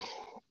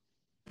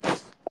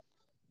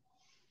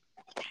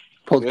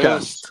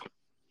Yes,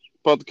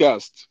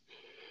 podcast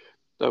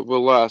that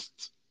will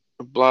last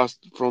a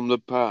blast from the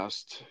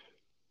past.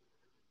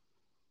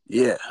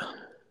 Yeah.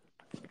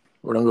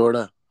 Hvordan går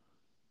det?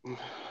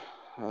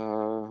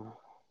 Uh,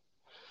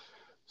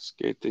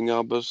 Skating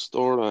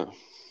står det.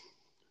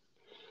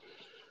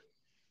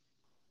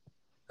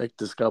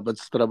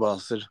 Ekteskapets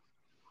strabaser.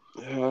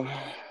 Ja,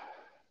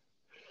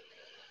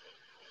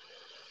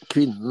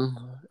 Kvinnen,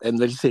 en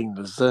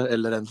velsignelse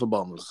eller en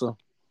forbannelse.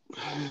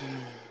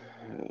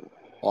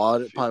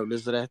 Har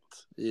Paulus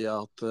rett i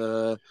at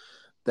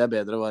det er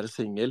bedre å være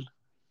singel,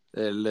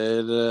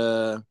 eller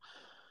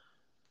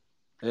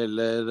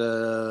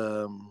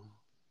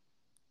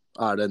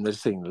er det en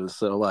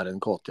velsignelse å være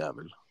en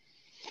kåtjævel?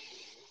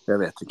 Jeg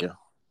vet ikke.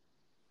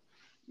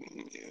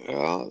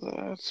 ja,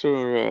 jeg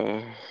tror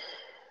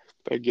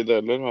begge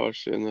deler har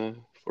sine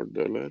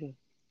fordeler.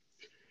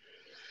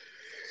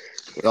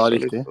 Ja, Kanskje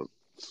litt riktig. sånn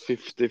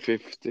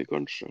 50-50,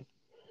 kanskje.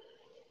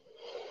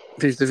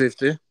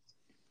 50-50.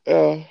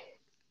 Ja,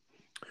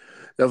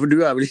 Ja, for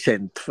du er vel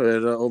kjent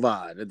for å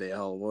være det,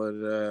 Halvor.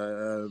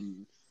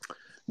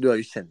 Du er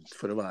jo kjent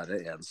for å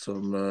være en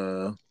som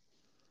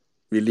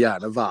vil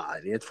gjerne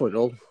være i et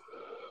forhold.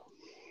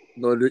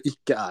 Når du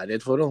ikke er i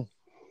et forhold,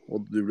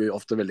 og du blir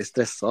ofte veldig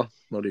stressa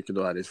når du ikke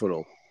er i et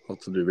forhold,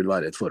 at du vil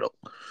være i et forhold.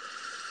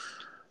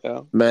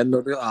 ja, Men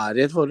når du er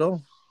i et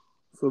forhold,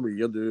 så blir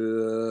jo du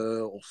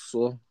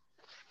også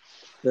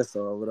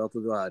stressa over at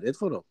du er i et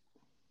forhold.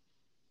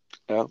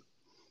 ja.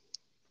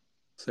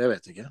 Så jeg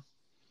vet ikke.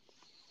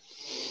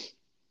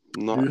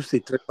 Nei. Du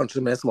sitter vel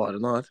kanskje med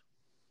svarene her.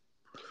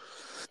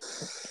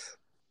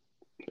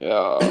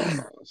 Ja,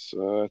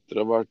 så etter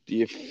å ha vært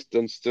gift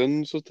en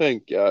stund, så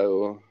tenker jeg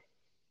jo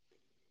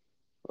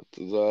at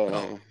det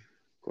er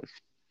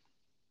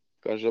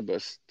kanskje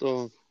best å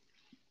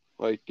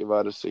ikke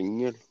være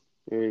singel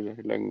i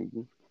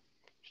lengden.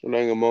 Så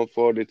lenge man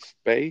får litt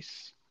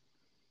space,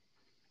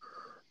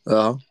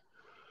 Ja.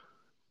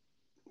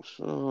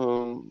 så,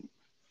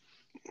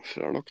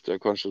 så er nok det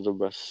kanskje det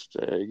beste,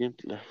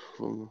 egentlig.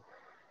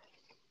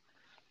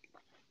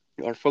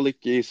 I hvert fall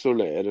ikke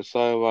isolere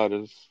seg og være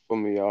for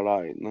mye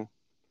aleine.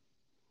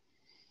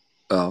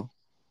 Ja.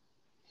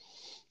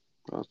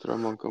 Da tror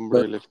jeg man kan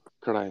bli Men litt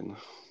kleine.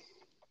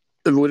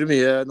 hvor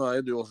mye, nå er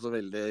jo du også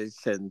veldig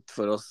kjent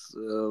for å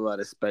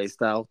være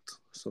spaced out,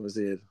 som vi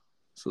sier.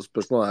 Så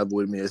spørsmålet er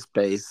hvor mye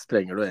space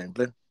trenger du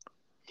egentlig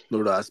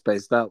når du er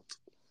spaced out?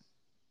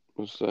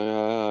 Så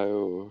jeg er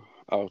jo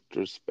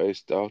outer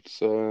spaced out,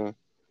 så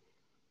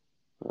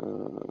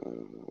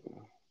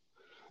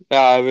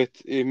jeg er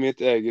i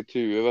mitt eget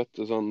hue, vet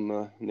du, sånn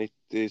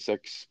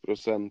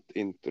 96%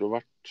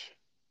 introvert.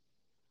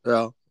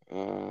 Ja.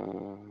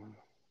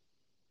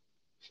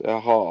 Så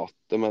jeg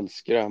hater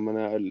mennesker, men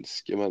jeg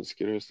elsker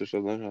mennesker, hvis du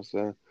skjønner.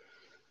 Altså,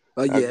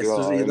 Ja, jeg er Jesus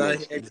glad i i deg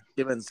mennesker.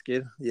 elsker mennesker.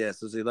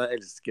 Jesus i deg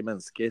elsker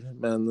mennesker.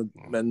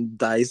 Men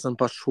deg som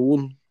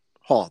person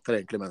hater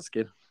egentlig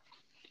mennesker.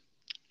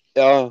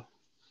 Ja,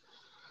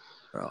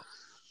 Ja.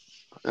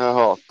 jeg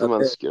hater Ja,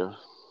 mennesker.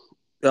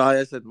 ja,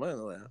 jeg kjenner meg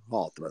igjen i det. Jeg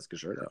hater mennesker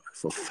selv. Ja.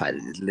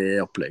 Forferdelig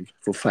opplegg.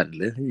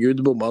 Forferdelig.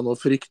 Gud bomma noe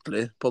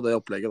fryktelig på det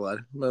opplegget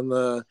der. Men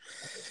det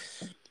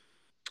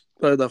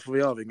er jo derfor vi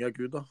er avhengig av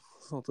Gud, da.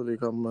 Sånn at vi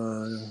kan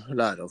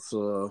lære oss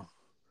å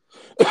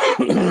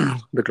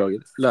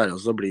Beklager. Lære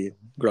oss å bli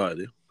glad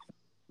i dem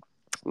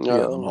Ja,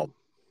 gjennom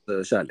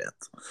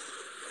kjærlighet.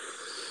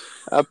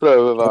 jeg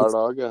prøver hver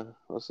dag, jeg.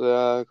 Altså,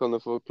 jeg kan jo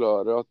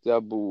forklare at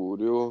jeg bor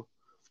jo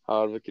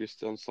her ved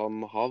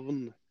Kristiansand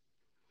havn.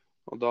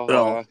 Og da har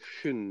Ja. jeg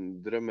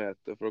 100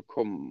 meter for å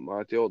komme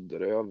meg til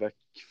Odderøya,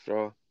 vekk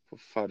fra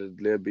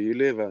forferdelige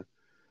bylivet.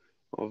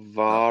 Og Ja.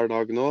 hver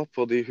dag nå,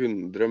 på de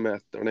 100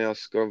 meterne jeg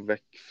skal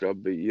vekk fra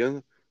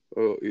byen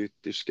og ut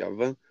i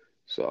skauen,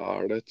 så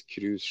er det et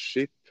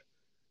cruiseskip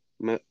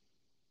med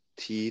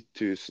 10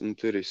 000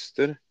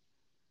 turister.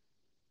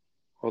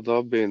 Og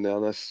da begynner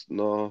jeg nesten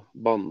å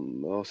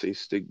banne og si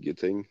stygge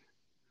ting.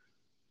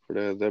 For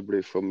det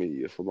blir for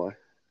mye for meg.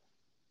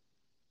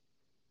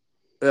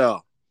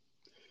 Ja.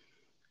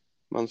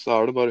 Men så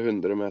er det bare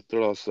 100 meter,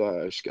 da, så er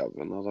jeg i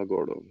skauen, og da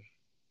går det over.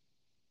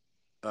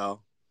 Ja.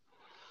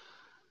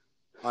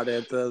 Er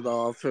det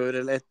da før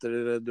eller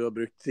etter du har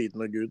brukt tid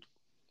med Gud?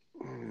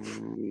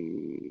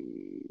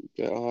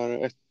 Det er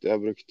etter jeg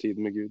har brukt tid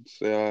med Gud,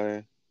 så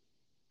jeg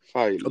Og det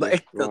feiler er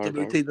etter at du hver har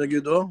brukt dag. tid med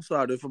Gud òg, så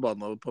er du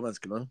forbanna på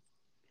menneskene?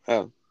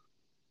 Ja.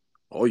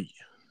 Oi.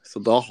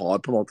 Så da har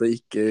på en måte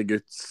ikke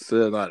Guds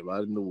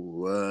nærvær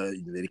noe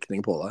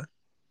innvirkning på deg?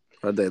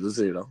 Det er det du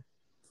sier da?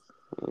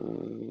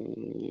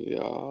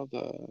 Ja,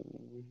 det er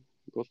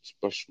et godt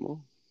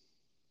spørsmål.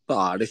 Da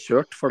er det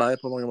kjørt for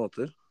deg på mange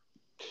måter.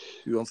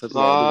 Uansett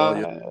hva du da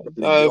gjør, Nei, så det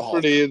blir er du jo jo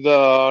fordi hatet. det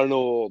er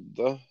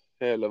nåde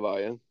hele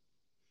veien.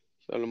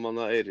 Selv om man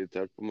er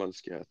irritert på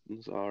menneskeheten,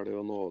 så er det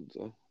jo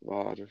nåde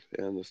hver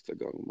eneste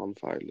gang man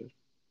feiler.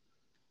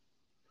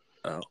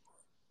 Ja.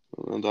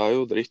 Men det er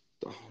jo dritt,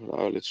 da. Det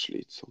er jo litt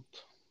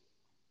slitsomt.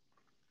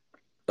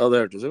 Ja,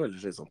 det hørtes jo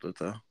veldig slitsomt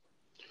ut, ja.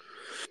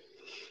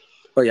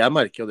 Og jeg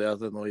merker jo det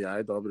at når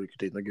jeg da bruker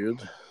tid med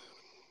Gud,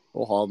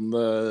 og han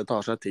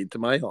tar seg tid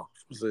til meg, da,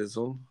 for å si det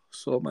sånn,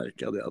 så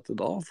merker jeg det at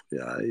da får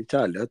jeg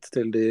kjærlighet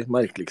til de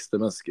merkeligste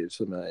mennesker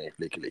som jeg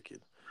egentlig ikke liker.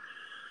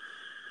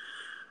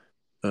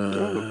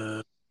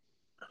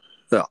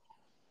 Ja. Ja.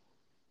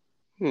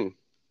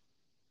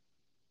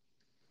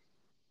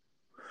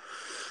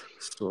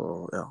 Så,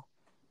 ja.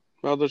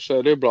 Ja, det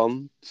skjer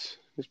iblant.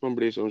 Hvis man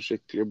blir sånn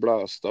skikkelig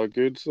blæst av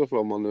Gud, så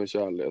får man jo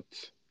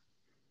kjærlighet.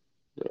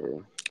 Det er det.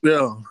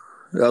 Ja,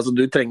 altså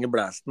du trenger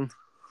blasten.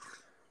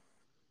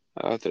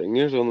 Jeg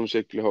trenger sånn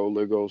skikkelig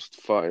Holy Ghost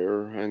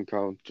fire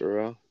encounter,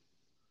 ja.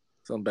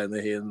 Sånn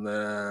Benny Hinn,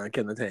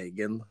 Kenneth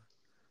Hagen.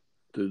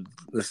 Du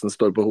nesten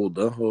står på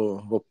hodet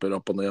og hopper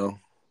opp og ned.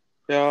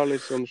 Ja,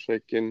 litt sånn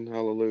shaken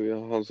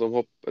halleluja. Han som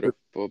hopper opp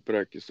på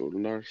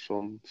prekestolen der,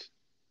 sånn.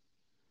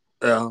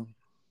 Ja.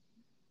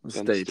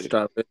 Den Stage stil.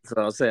 diver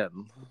fra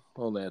scenen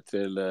og ned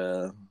til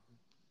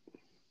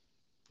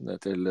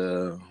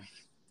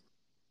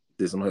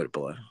de som hører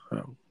på der.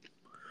 Ja.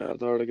 Ja,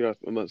 da er det greit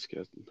med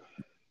menneskeheten.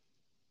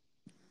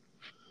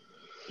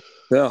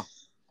 Ja.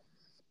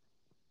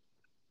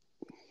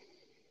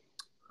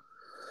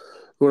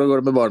 Hvordan går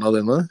det med barna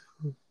dine?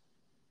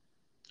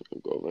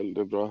 Det går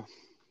veldig bra.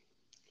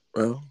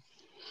 Ja.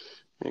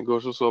 I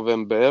går så vi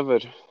en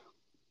bever.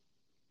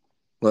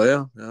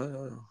 Ja.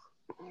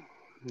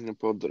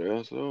 På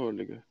Drø, så det var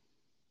veldig gøy.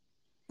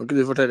 Kan ikke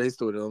du fortelle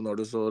historien om når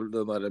du så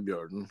den der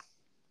bjørnen?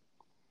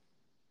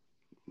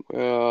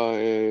 Ja,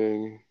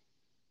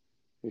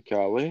 i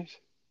Cali.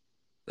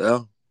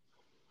 Ja.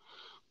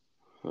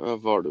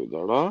 Var du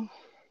der da?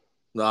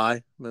 Nei,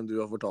 men du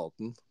har fortalt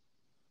den.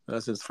 Jeg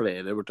syns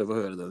flere burde få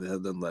høre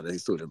den der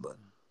historien der.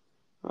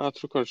 Jeg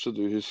tror kanskje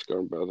du husker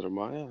den bedre enn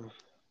meg. Ja.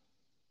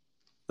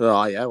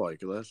 Ja, jeg var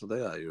ikke der, så det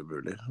er jo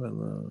umulig.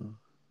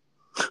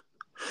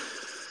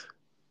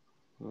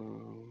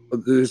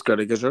 Men du husker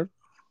det ikke sjøl?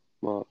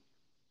 Nei.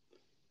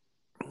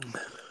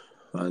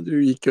 Nei, du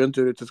gikk jo en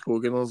tur ut i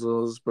skogen, og så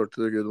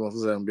spurte du Gud om å få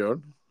se en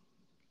bjørn.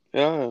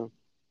 Ja.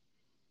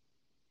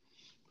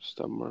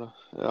 Stemmer det.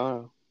 Ja.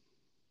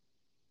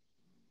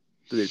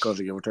 Du vil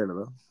kanskje ikke fortelle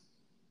det?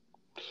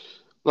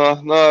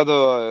 Nei, det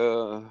var jo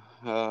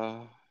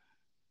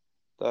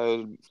det er jo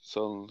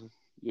sånn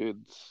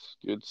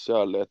Guds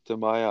kjærlighet til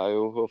meg er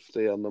jo ofte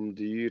gjennom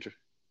dyr.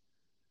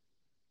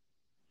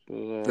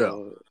 Ja.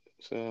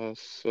 Så jeg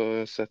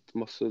har sett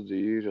masse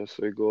dyr.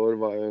 Altså, i går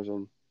var jeg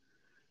sånn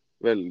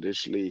veldig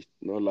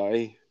sliten og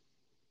lei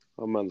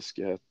av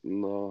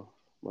menneskeheten og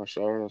meg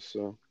sjøl. Og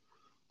så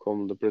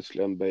kom det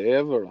plutselig en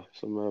bever, da,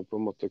 som jeg på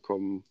en måte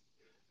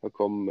jeg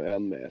kom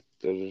 1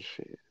 meter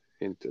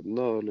inntil den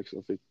da, og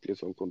liksom fikk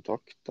litt sånn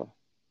kontakt. Da.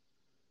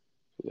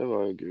 Så det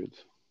var jo Gud.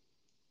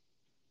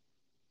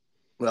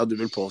 Ja, du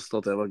vil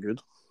påstå at det var Gud?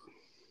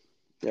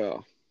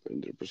 Ja,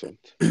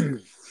 100%.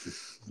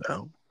 Ja.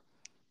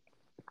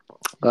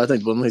 Jeg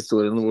tenkte på den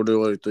historien hvor du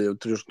var ute og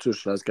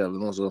tusla i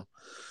skauen, og så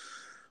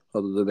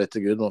hadde du bedt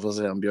til Gud om å få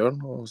se en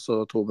bjørn, og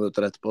så 2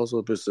 minutter etterpå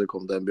så plutselig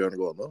kom det en bjørn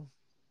gående.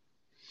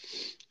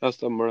 Ja,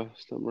 stemmer det.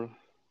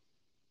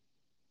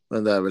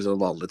 Men det er vel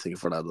sånn vanlige ting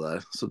for deg, det der.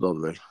 Så du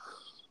hadde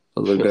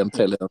vel glemt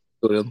hele den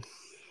historien.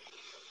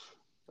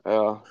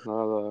 Ja,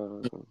 nei, det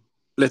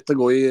Lett å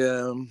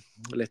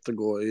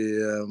gå i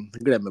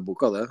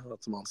glemmeboka, det,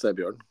 at man ser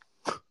bjørn.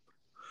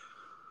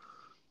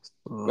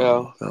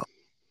 Ja. Ja.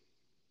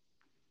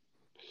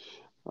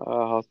 Jeg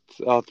har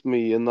hatt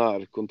mye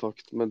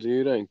nærkontakt med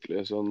dyr,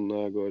 egentlig, sånn når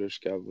jeg går i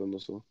skauen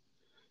og så.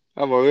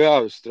 Jeg var jo i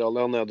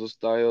Australia nede hos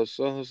deg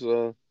også, så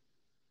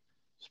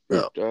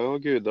spurte jeg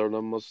jo guderne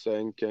om å se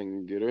en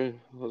kenguru.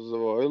 Og så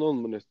var jo noen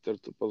minutter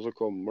etterpå, så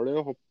kommer de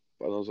og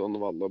hopper en sånn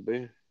wallaby.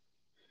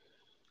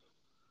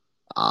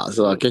 Ja, så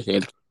det var ikke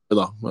helt kenguru,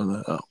 da. Men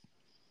ja.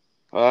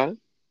 Hæ?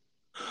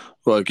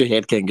 Det var jo ikke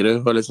helt kenguru.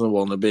 Det var litt sånn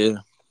wannabe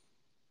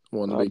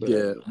Ja, det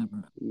er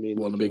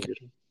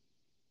mini-kenguru.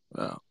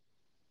 Ja.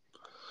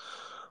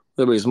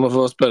 Det blir som å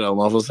få spørre om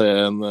å få se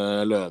en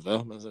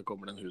løve, men så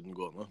kommer den huden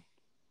gående.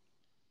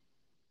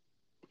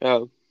 Ja.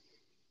 Det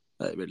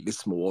er veldig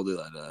små, de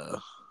der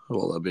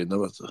wallabyene,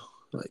 vet du.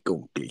 Det er ikke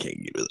ordentlig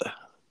kenguru, det.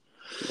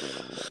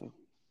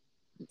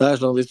 Det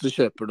er sånn hvis du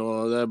kjøper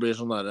noe, det blir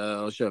sånn der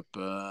å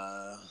kjøpe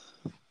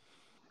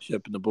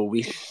noe på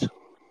Wish,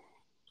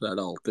 så er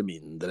det alltid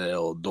mindre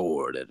og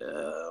dårligere,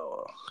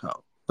 og ja,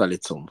 det er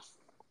litt sånn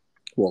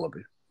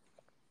wallaby.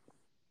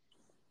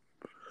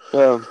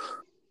 Ja.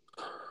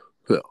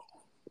 Ja.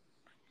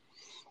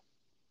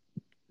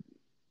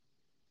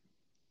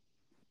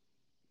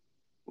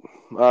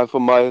 Nei,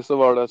 for meg så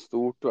var det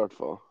stort, i hvert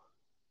fall.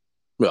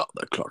 Ja,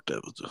 det er klart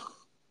det, vet du.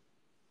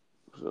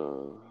 Så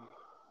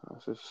jeg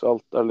synes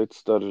alt er litt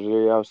større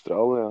i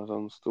Australia.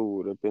 Sånn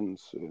store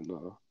pinnsvin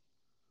og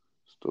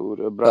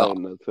store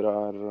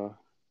bregnetrær.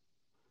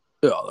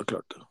 Ja, det er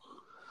klart det.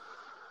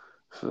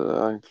 Så det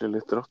er egentlig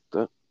litt rått,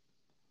 det.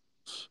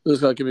 Det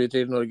skal ikke mye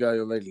til. Norge er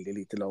jo veldig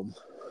lite land.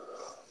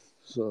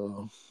 Så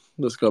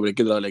det skal vel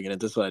ikke dra lenger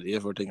enn til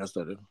Sverige for ting er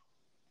større.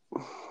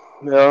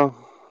 Ja,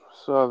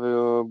 så er vi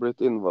jo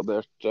blitt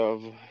invadert av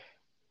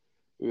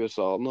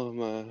USA nå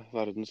med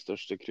verdens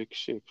største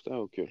krigsskip. Det er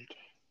jo kult.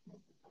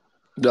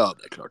 Ja,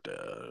 det er klart det.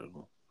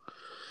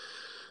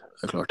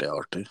 Det er klart det er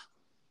artig.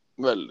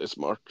 Veldig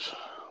smart.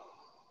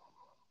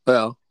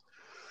 Ja.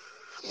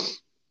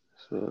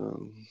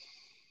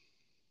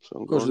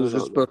 Sånn går Kanskje du det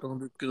skulle da. spurt om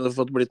du kunne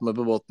fått blitt med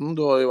på båten?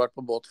 Du har jo vært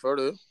på båt før,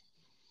 du.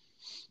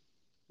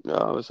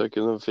 Ja, hvis jeg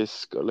kunne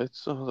fiska litt,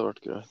 så hadde det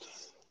vært greit.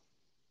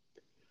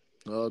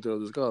 Ja, jeg tror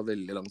du skal ha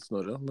veldig langt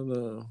snorre, men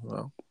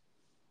ja.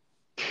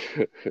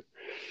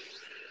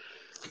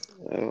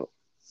 Ja.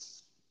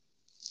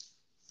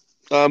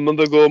 Nei, men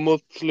det går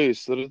mot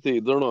lysere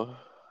tider nå.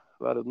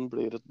 Verden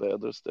blir et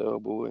bedre sted å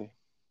bo i.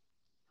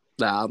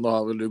 Nei, nå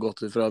har vel du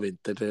gått fra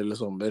vinter til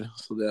sommer,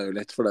 så det er jo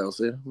lett for deg å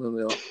si, men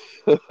ja.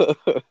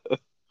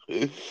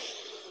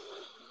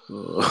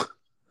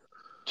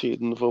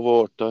 Tiden for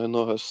vårtegn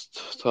og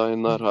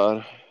høsttegn er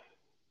her.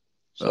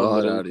 Ja, her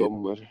Sommeren er det jo.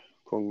 kommer.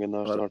 Kongen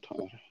er snart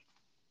her.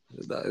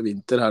 Det er jo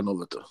vinter her nå,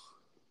 vet du.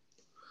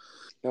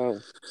 Ja.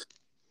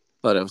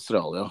 Her i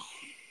Australia.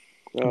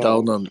 Ja.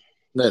 Down under,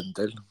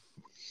 nedentil.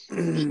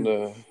 Snø.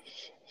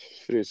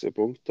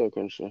 Frysepunkt da,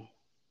 kanskje.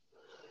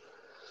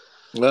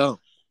 Ja.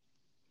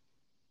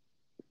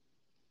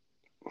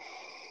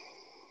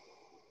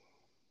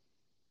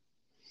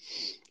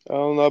 Ja,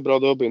 men det er bra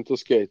du har begynt å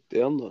skate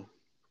igjen, da.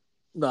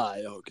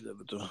 Nei, jeg har ikke det,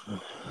 vet du.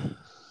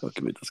 Jeg har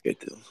ikke begynt å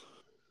skate igjen.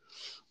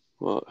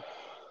 Ja.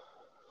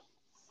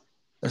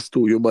 Jeg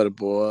sto jo bare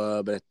på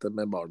brettet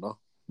med barna.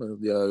 Men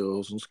de er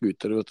jo sånn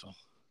skuter, vet du.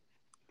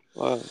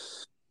 Ja.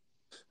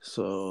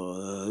 Så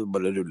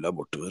bare rulla jeg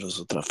bortover, og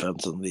så traff jeg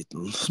en sånn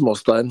liten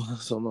småstein.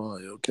 Så nå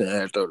er jo kneet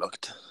helt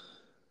ødelagt.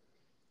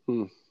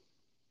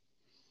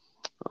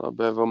 Ja,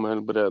 bev om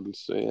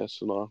helbredelse i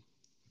Jesu navn.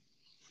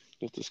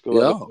 Dette skal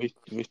være Ja.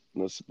 et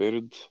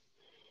vitnesbyrd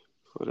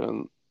for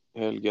en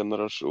hel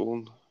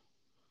generasjon.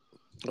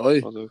 Oi.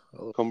 Og det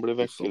kan bli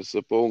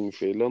vekkelse på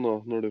ungfila nå,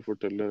 når du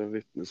forteller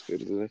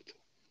vitnesbyrdet ditt.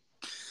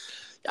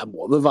 Jeg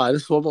må det være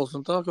så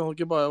voldsomt, da? Kan det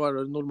ikke bare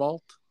være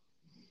normalt?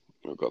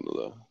 Nå kan du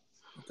det.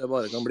 At jeg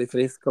bare kan bli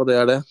frisk, og det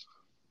er det?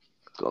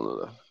 Kan du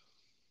det.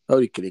 Jeg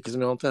orker ikke så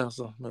mye annet, jeg,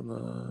 altså. Men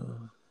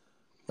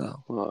ja.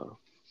 Ja.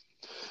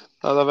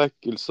 Nei, det er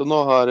vekkelse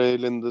nå her i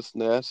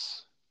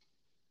Lindesnes.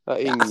 Det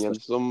er ingen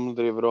som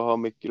driver og har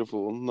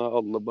mikrofonen. Det er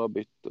alle bare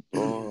bytter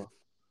på.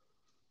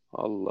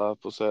 Alle er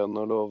på scenen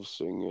og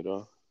lovsynger.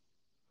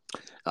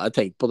 Jeg har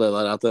tenkt på det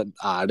der, at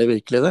er det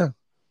virkelig det?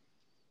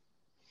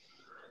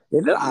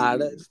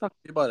 Eller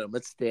snakker vi bare om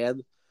et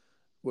sted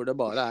hvor det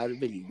bare er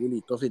veldig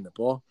lite å finne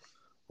på,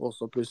 og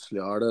så plutselig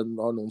har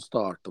noen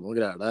startet noen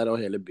greier der, og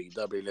hele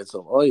bygda blir litt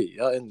sånn, oi,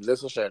 ja, endelig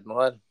så skjer det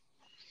noe her.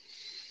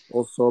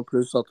 Og så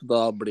pluss at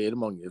da blir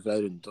mange fra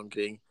rundt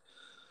omkring,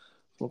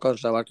 som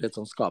kanskje har vært litt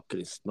sånn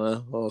skapkristne,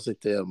 og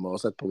sitter hjemme og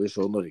sett på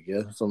Visjon Norge,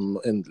 som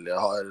endelig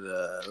har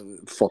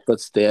fått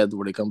et sted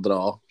hvor de kan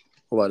dra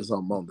og være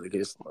sammen med andre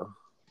kristne.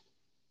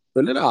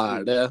 Eller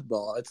er det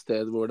da et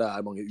sted hvor det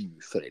er mange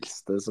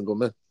uforelskede som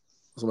kommer,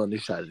 som er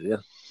nysgjerrige?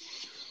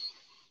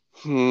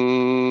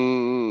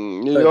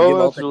 Ja,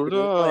 jeg tror det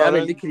Jeg er er en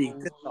veldig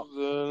kritisk, da.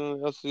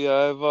 god altså,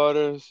 jeg var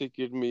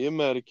sikkert mye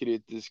mer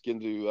kritisk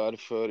enn du er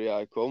før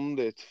jeg kom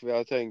dit. For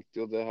jeg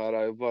tenkte jo det her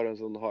er jo bare en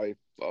sånn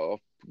hypa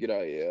opp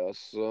greie.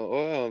 Altså,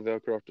 å ja, vi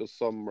har klart å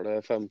samle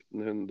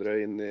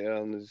 1500 inn i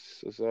en,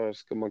 så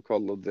skal man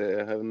kalle det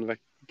en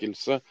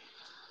vekkelse.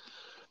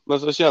 Men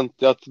så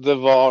kjente jeg at det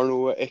var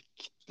noe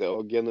ekte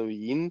og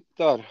genuint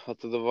der.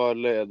 At det var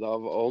ledet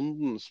av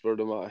ånden, spør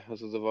du meg.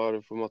 Altså, det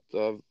var på en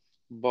måte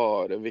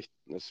bare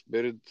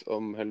vitnesbyrd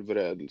om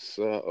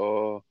helbredelse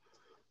og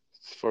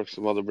folk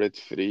som hadde blitt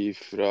fri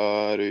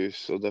fra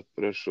rus og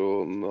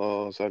depresjon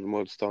og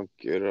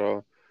selvmordstanker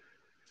og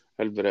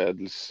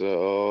helbredelse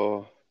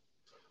og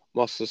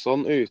masse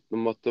sånn,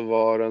 utenom at det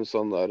var en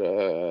sånn der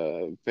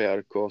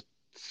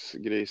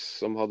PR-kåt-gris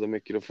som hadde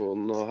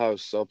mikrofonen og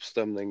hausa opp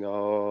stemninga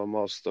og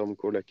maste om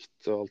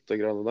kollekt og alt det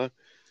greiene der.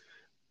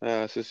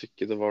 Jeg syns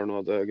ikke det var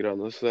noe av det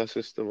greiene, så jeg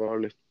syns det var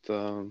litt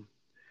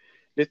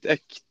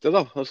ekte,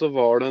 da. Altså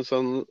var det en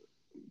sånn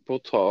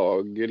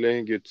påtagelig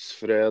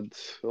gudsfred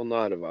og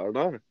nærvær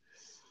der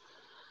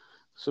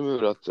som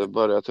gjorde at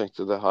jeg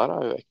tenkte det her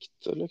er jo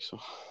ekte,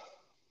 liksom.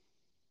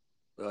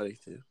 Ja,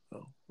 riktig. Ja.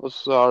 Og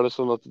så er det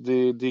sånn at de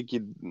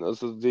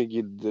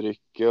gidder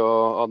ikke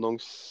å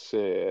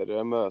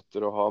annonsere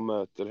møter og ha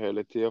møter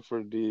hele tida,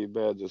 fordi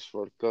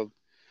bedehusfolka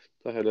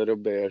tar heller og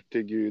ber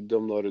til Gud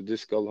om når de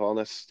skal ha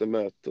neste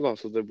møte, da.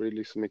 Så det blir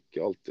liksom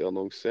ikke alltid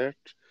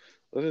annonsert.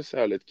 Det syns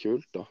jeg er litt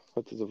kult, da.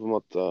 At det på en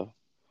måte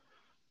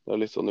det er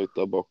litt sånn ut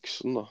av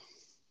boksen, da.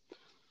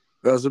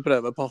 Vi skal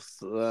prøve å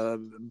passe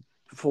det,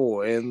 få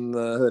inn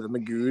høre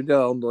med Gud,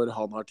 ja, når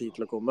han har tid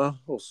til å komme,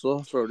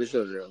 også før de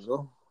kjører igjen. Så.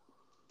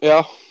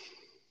 Ja.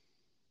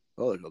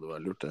 Ja, det kan jo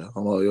være lurt, det.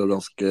 Han har jo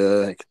ganske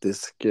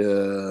hektisk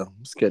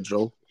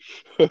schedule.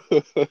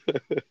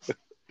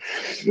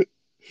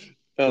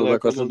 Ja, Så det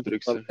kan kanskje man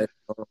bruke seg.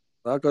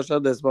 kanskje det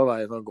er det som er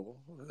veien å gå.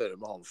 Høre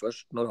med han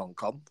først, når han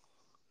kan.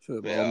 Før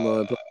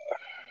man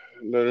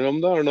Eller om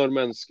det er når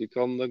mennesker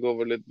kan. Det går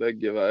vel litt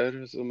begge veier.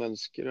 Så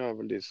mennesker er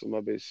vel de som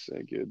er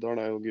busy. Guderen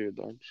er jo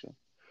guderen. Så.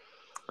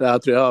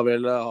 Jeg tror jeg har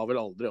vel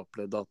aldri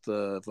opplevd at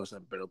for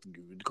eksempel at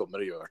Gud kommer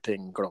og gjør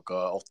ting klokka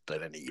 8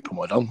 eller 9 på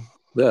morgenen.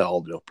 Det har jeg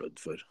aldri opplevd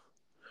før.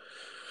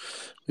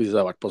 Hvis jeg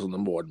har vært på sånne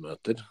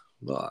morgenmøter,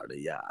 da er det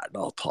gjerne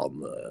at han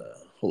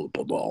holder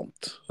på noe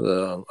annet.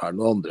 Er det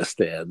noen andre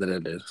steder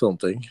eller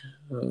sånne ting?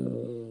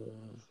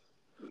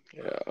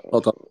 Ja,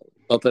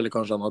 Eller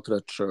kanskje han har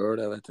trøtt sjøl,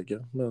 jeg vet ikke.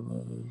 Men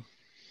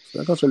så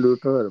det er kanskje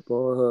lurt å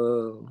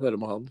høre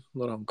med han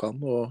når han kan,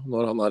 og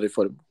når han er i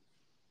form.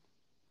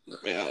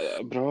 ja, det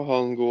er bra å ha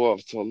en god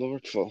avtale, i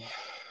hvert fall.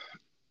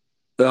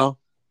 Ja,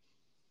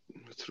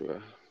 Det tror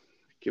jeg.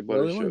 Ikke ja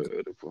bare det var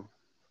kjøre på.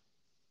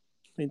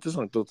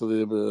 interessant at de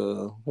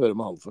hører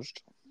med han først.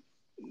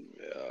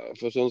 Ja,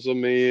 for sånn som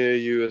i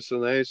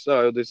USA så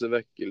er jo disse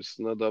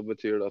vekkelsene, da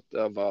betyr det at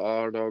det er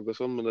hver dag og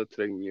sånn, men det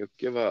trenger jo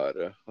ikke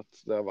være at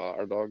det er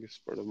hver dag,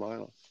 spør du meg,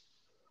 da.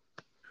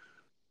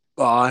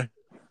 Nei,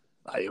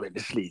 det er jo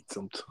veldig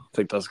slitsomt.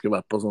 Tenkte jeg skulle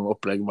vært på sånn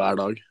opplegg hver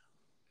dag.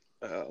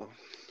 Ja,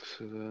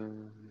 så det...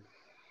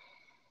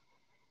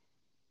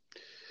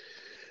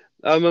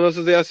 Nei, men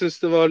altså, jeg synes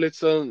det var litt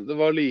sånn, det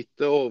var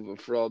lite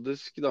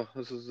overfladisk, da.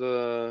 Jeg synes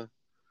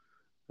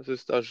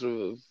det er så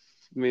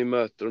mye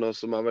møter nå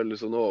som er veldig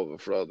sånn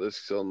overfladisk,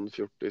 sånn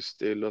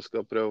fjortisstil, og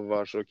skal prøve å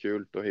være så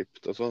kult og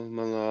hipt og sånn,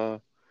 men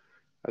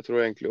jeg tror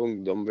egentlig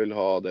ungdom vil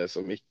ha det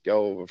som ikke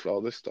er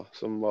overfladisk, da.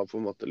 Som var på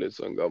en måte litt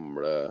sånn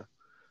gode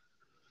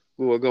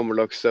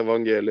gammeldags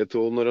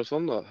evangelietoner og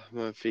sånn, da.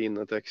 Med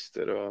fine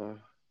tekster og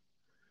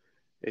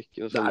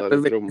ikke noe Det sånn er der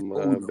jo veldig få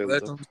ungdommer trommebilde.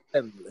 som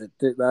kjenner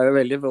til, det er jo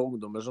veldig få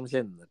ungdommer som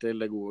kjenner til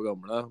det gode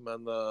gamle, men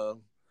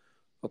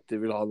at de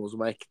vil ha noe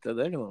som er ekte,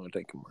 det kan jeg vel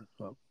tenke meg.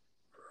 Ja.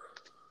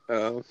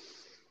 Ja.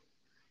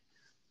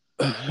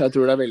 Jeg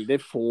tror det er veldig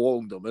få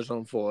ungdommer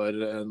som får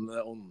en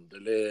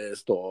åndelig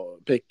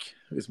ståpikk,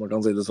 hvis man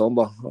kan si det sånn,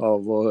 da,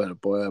 av å høre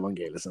på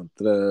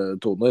evangeliesenteret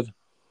toner.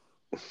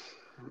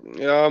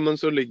 Ja, men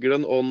så ligger det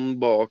en ånd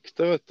bak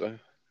det, vet du.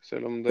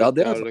 Selv om det Ja,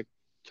 det ikke er er sant. det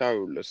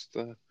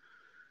kauleste.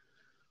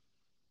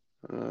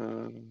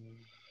 Eh,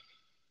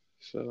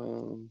 Så,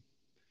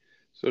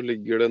 så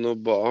ligger det noe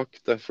bak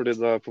det, fordi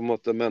det er på en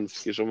måte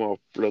mennesker som har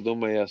opplevd det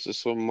med Jesus,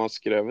 som har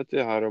skrevet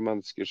de her, og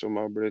mennesker som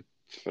har blitt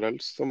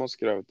frelst, som har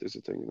skrevet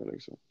disse tingene,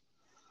 liksom.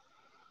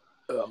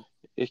 Ja.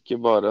 Ikke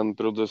bare en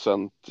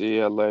produsent i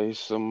LA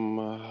som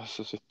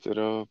sitter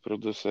og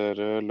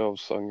produserer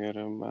lovsanger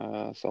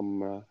med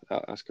samme...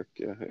 Ja, jeg skal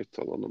ikke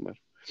uttale noe mer.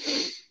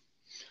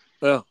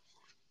 Ja.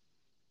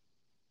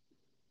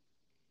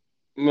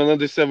 Men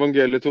disse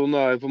evangelietonene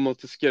er jo på en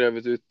måte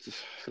skrevet ut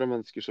fra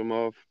mennesker som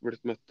har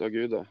blitt møtt av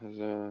Gud, da.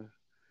 Altså,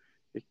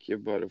 ikke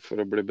bare for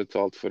å bli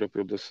betalt for å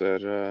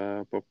produsere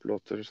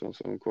poplåter, sånn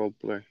som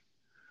Coldplay.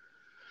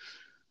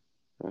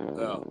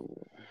 Ja.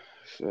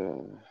 Så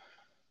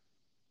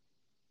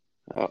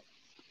ja,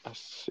 det er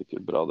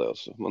sikkert bra det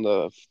også. Men det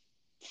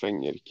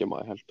fenger ikke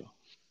meg helt, da.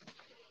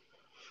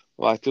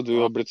 Veit jo du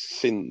har blitt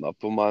sinna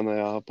på meg når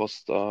jeg har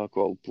posta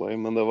Coldplay,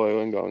 men det var jo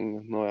en gang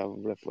når jeg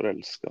ble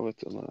forelska, vet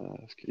du, når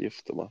jeg skulle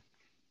gifte meg.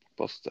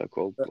 Posta jeg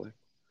Coldplay.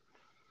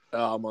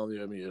 Ja, man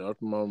gjør mye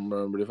rart når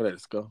man blir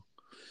forelska.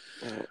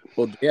 Ja.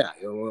 Og det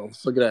er jo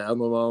også greia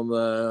når man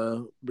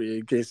blir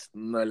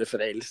kristen eller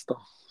frelst, da.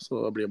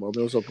 Så blir man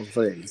jo såpass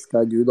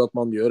forelska i Gud at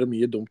man gjør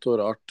mye dumt og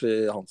rart i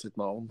hans sitt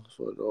navn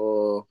for å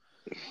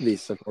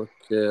vise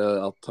folk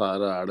at her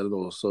er det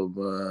noe som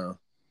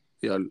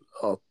at ja,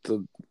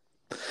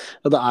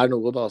 det er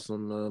noe da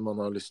som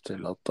man har lyst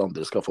til at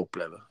andre skal få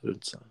oppleve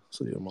rundt seg.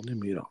 Så gjør man jo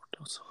mye rart,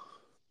 altså.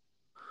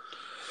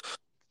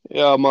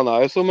 Ja, man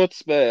er jo som et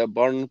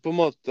spedbarn på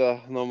en måte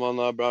når man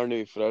blir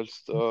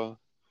nyfrelst og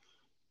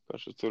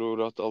kanskje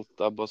tror at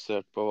alt er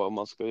basert på hva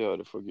man skal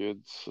gjøre for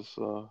Gud.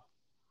 Så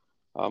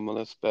er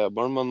man et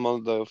spedbarn,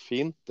 men det er jo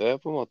fint det,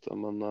 på en måte.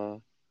 Men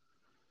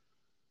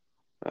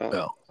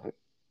ja. Ja.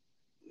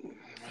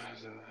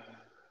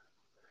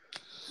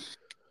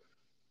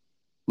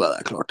 Men det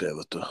er klart det,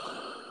 vet du.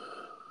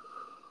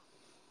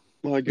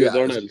 Nei, Vi Gud, er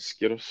han jo...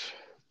 elsker oss.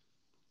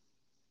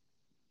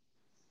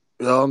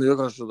 Ja, han gjør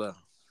kanskje det.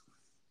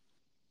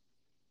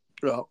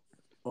 Ja.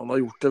 Han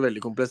har gjort det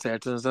veldig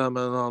komplisert, synes jeg,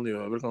 men han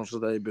gjør vel kanskje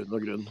det i bunn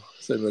og grunn.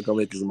 Selv om det kan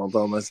virke som at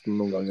han nesten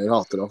noen ganger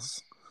hater oss.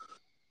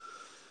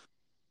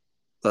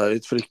 Det er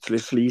et fryktelig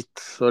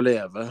slit å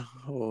leve,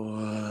 og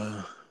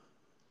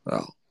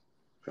ja.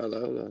 Ja, det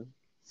er jo det.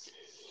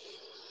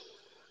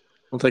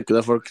 Nå tenker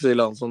jeg folk i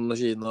land som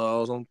Kina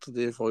og sånt,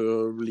 de får jo,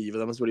 livet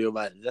deres blir jo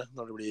verre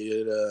når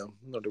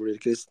de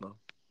blir kristne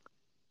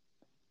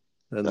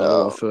enn hva det Ja,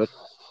 var før.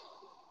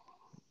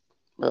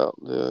 ja,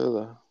 det gjør jo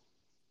det.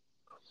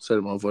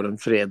 Selv om man får en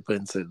fred på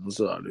innsiden,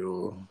 så er det jo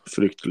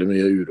fryktelig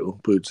mye uro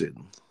på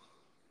utsiden.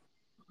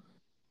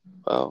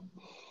 Ja.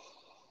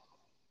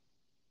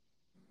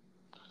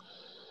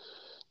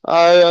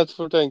 Nei, jeg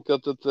får tenke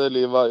at dette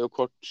livet er jo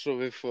kort, så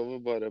vi får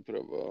vel bare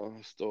prøve å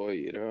stå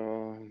i det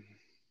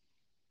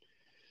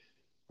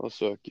og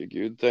søke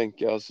Gud,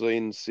 tenker jeg. Altså,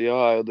 innsida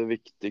er jo det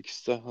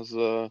viktigste.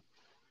 Altså,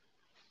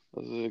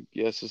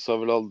 Jesus har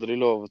vel aldri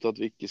lovet at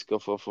vi ikke skal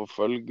få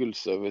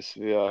forfølgelse hvis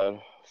vi er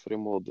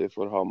frimodige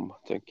for ham,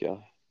 tenker jeg.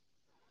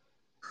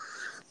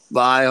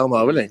 Nei, han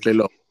har vel egentlig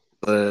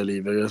lovet at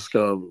livet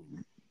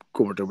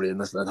kommer til å bli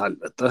nesten et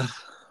helvete.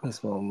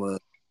 Hvis man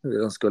Vi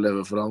ønsker å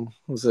leve for ham.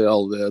 Så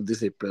alle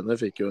disiplene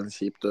fikk jo en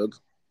kjip død.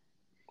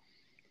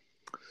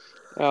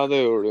 Ja, det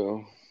gjorde de jo.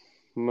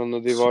 Men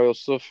de var jo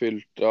også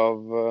fylt av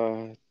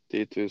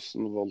 10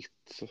 000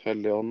 volt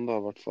hellig ånd, da,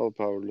 i hvert fall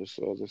Paulus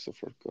og disse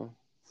folka.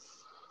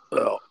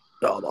 Ja,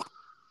 ja da.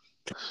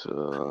 Så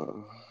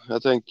jeg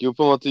tenker jo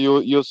på en måte jo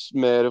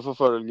mer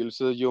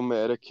forfølgelse, jo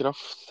mer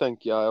kraft,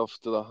 tenker jeg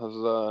ofte, da.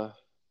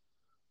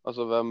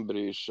 Altså, hvem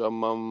bryr seg om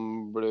man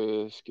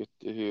blir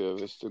skutt i huet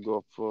hvis du går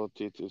på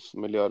 10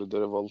 000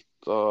 milliarder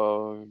volt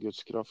av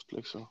Guds kraft,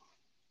 liksom?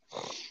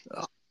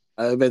 Ja.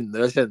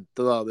 Venner og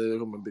kjente, da, de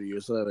kommer bry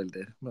seg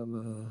veldig. Men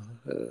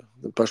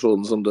den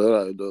personen som dør,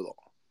 er jo død, da.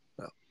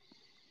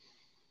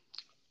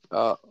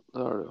 Ja,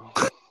 det er det jo.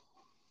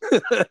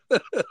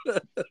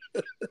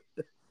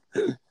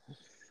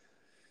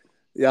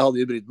 Jeg hadde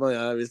jo brydd meg,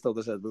 hvis det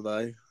hadde skjedd med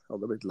deg. Jeg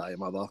hadde blitt lei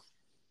meg da.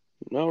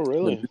 No,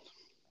 really?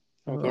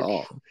 Men, ja.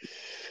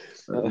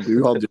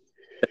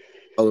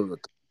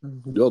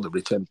 Du hadde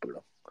blitt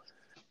kjempeglad.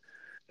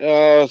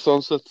 Ja,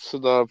 sånn sett, så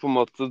det er på en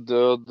måte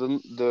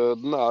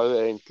døden er jo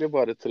egentlig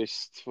bare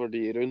trist for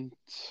de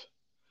rundt,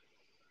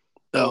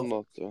 på Ja. en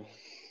måte.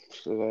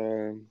 Så det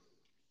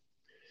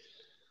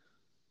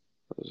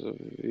altså,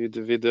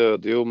 vi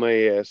døde jo med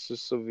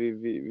Jesus, og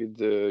vi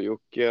dør jo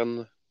ikke en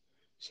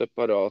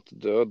separat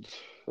død.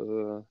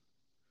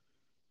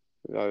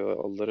 Vi er jo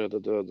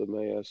allerede døde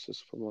med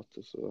Jesus, på en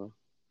måte, så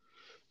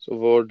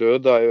vår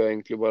død er jo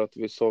egentlig bare at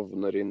vi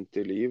sovner inn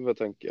til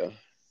livet, tenker jeg.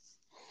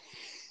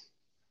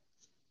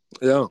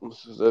 Ja.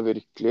 Så det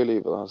virkelige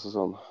livet, altså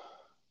sånn.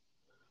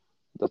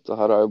 Dette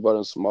her er jo bare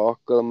en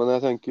smak, men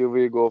jeg tenker jo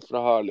vi går fra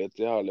herlighet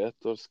til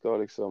herlighet og skal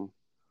liksom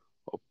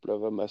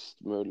oppleve mest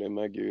mulig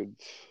med Gud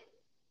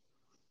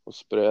og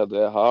spre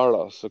det her,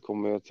 da, så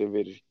kommer vi til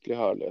virkelig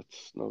herlighet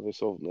når vi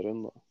sovner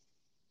inn, da.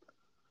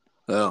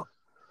 Ja.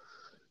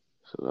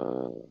 Så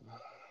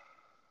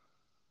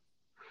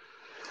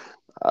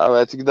jeg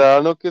vet ikke, det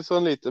er nok et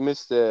sånn lite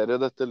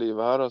mysterium dette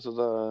livet her, altså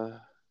det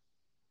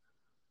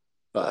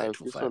Det er er jo helt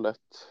ikke så forferdelig.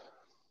 lett.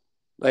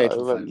 Det Det er er helt jo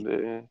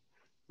forferdelig.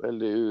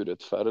 veldig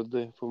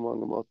urettferdig på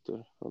mange måter.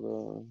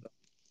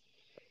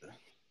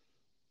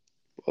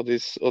 Og de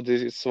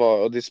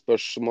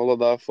spørsmålene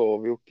der får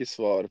vi jo ikke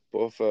svar på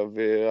før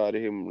vi er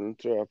i himmelen,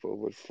 tror jeg, på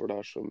hvorfor det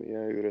er så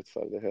mye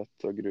urettferdighet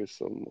og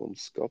grusom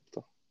ondskap,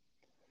 da.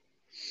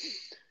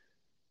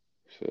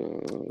 Så,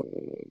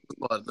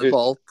 Svarene på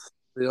alt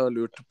vi har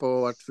lurt på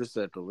og vært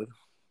frustrert over.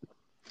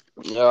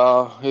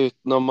 ja,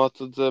 utenom at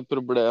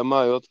problemet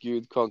er jo at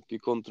Gud kan ikke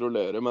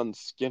kontrollere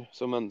mennesker,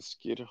 så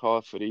mennesker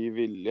har fri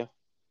vilje.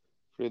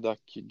 Fordi det er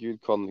ikke, Gud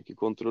kan ikke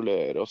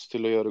kontrollere oss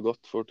til å gjøre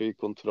godt, fordi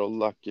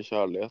kontroll er ikke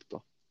kjærlighet, da.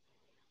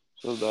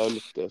 Så det er jo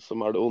litt det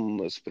som er det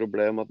ondes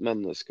problem, at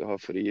mennesket har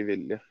fri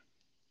vilje.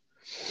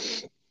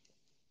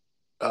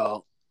 Ja.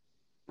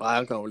 Nei,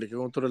 han kan vel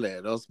ikke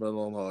kontrollere oss, men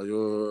han har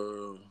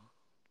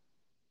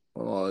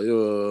jo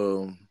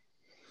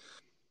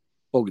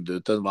hogd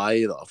ut en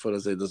vei, da, for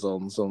å si det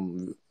sånn, som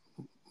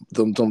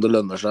det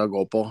lønner seg å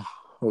gå på.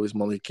 Og hvis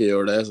man ikke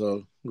gjør det, så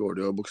går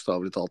det jo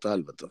bokstavelig talt til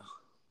helvete.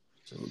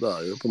 Så det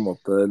er jo på en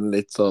måte en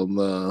litt sånn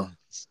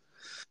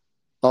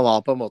han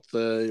har på en måte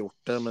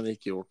gjort det, men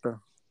ikke gjort det.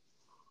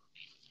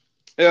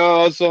 Ja,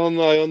 altså han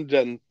er jo en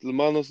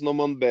gentleman. Altså når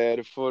man ber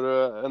for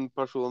en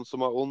person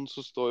som er ond,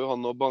 så står jo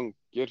han og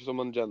banker som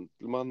en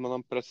gentleman, men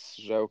han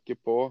presser seg jo ikke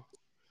på,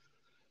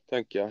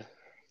 tenker jeg.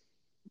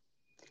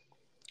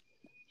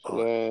 Så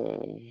det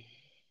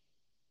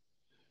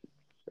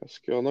Jeg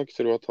skulle nok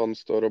tro at han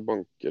står og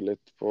banker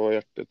litt på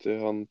hjertet til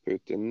han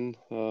Putin.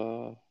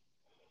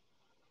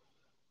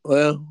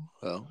 Ja.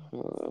 Ja.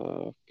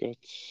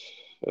 Akkurat.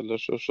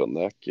 Ellers så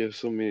skjønner jeg ikke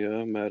så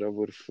mye mer av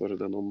hvorfor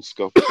den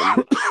ondskapen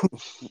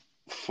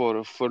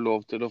får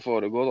lov til å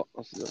foregå, da.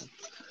 Altså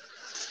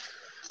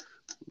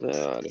det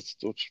er et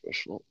stort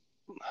spørsmål.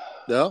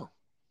 Ja.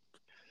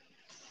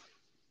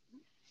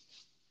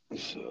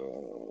 Så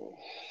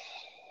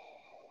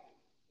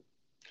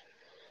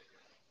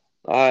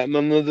Nei,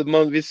 men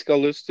vi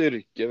skal jo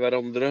styrke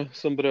hverandre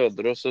som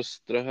brødre og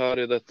søstre her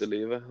i dette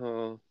livet.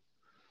 Og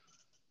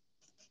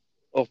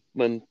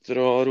oppmuntre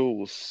og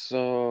rose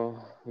og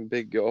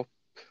bygge opp.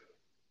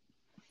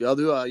 Ja,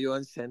 du er jo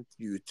en kjent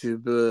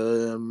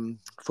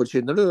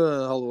YouTube-forkynner, du,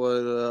 Halvor.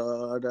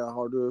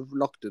 Har du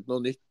lagt ut noe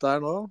nytt der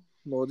nå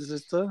i det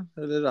siste?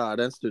 Eller er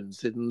det en stund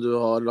siden du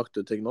har lagt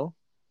ut ting nå?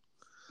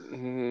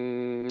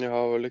 Jeg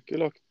har vel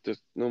ikke lagt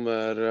ut noe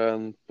mer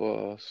enn på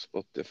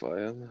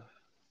Spotify-en.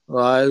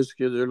 Nei, jeg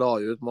husker du la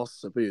ut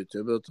masse på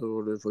YouTube, vet du,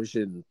 hvor du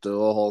forkynte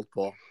og holdt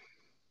på.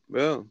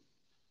 Ja.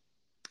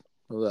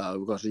 Og det er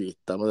jo kanskje gitt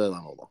deg med det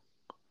der nå, da.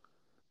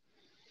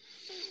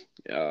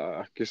 Jeg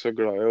er ikke så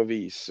glad i å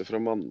vise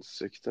fram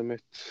ansiktet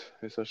mitt.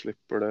 Hvis jeg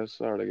slipper det,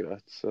 så er det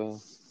greit. Så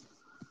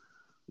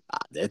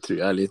Nei, det tror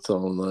jeg er litt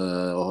sånn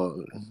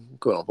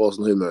går an på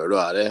åssen humør du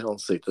er i.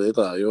 Ansiktet ditt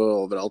er jo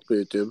overalt på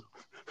YouTube.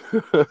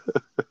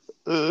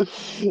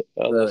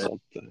 ja, det er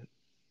sant.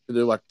 Du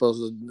har vært på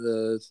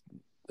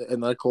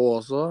NRK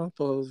også,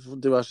 på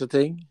diverse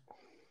ting.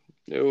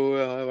 Jo,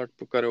 jeg har vært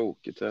på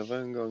karaoke-TV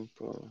en gang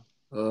på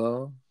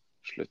Ja.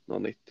 slutten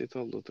av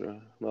 90-tallet, tror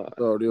jeg. Nei,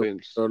 Så har du jo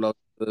begynnelsen.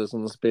 lagt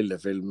sånne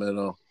spillefilmer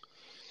og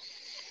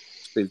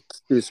spilt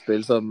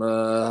skuespill sammen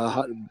med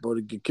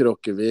Herborg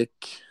Kråkevik.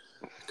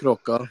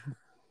 Kråka.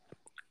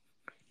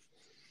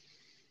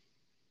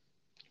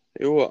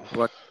 Jo da.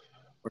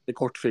 Vært i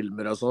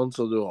kortfilmer og sånn,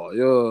 så du er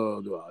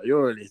jo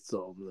litt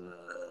sånn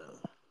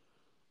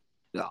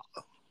ja,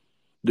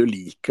 du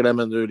liker det,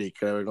 men du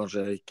liker det vel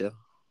kanskje ikke.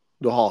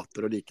 Du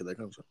hater å like det,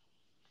 kanskje.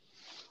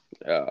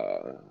 Ja.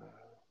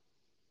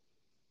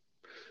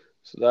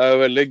 Så det er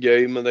jo veldig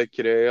gøy med det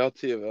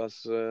kreative.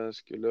 Så jeg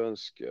skulle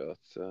ønske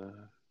at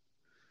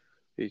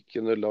vi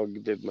kunne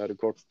lagd litt mer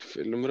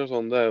kortfilmer og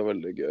sånn. Det er jo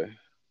veldig gøy.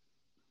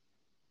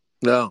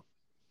 Ja.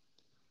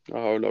 Jeg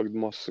har jo lagd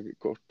masse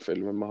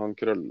kortfilmer med han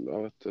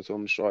Krølla, vet du.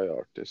 Sånn Shy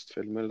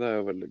Artist-filmer. Det er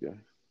jo veldig gøy.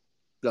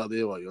 Ja,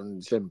 de var jo en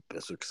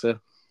kjempesuksess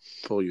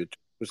på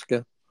YouTube, husker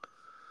jeg.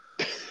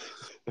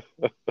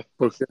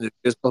 Folk kunne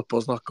ikke stoppe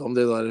å snakke om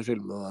de der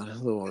filmene der.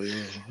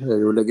 De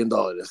er jo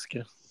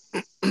legendariske.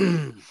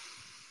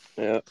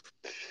 Ja.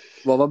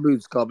 Hva var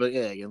budskapet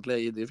egentlig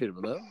i de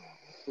filmene?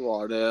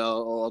 Var det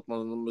at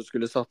man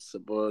skulle satse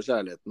på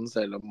kjærligheten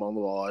selv om man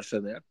var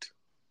sjenert?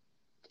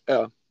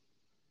 Ja.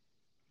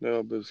 Det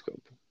var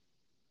budskapet.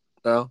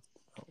 Ja.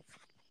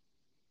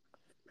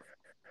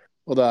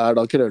 Og det er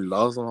da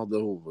Krølla som hadde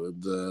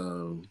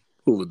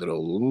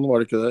hovedrollen,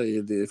 var det ikke det,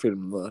 i de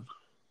filmene der?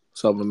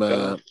 Sammen med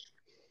Ja.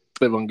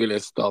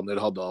 evangelist Daniel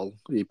Haddal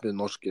i den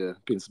norske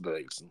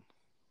pinsebevegelsen.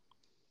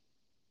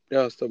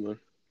 Ja, stemmer.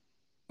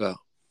 Ja.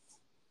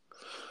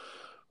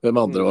 Hvem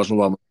andre var som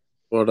var med?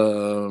 Var det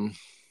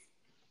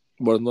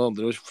noen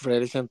andre,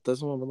 flere kjente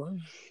som var med der?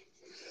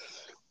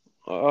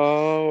 Ja,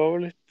 det var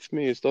vel litt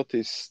mye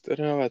statister.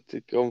 Jeg vet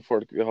ikke om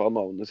folk vil ha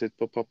navnet sitt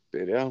på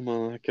papiret, ja,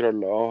 men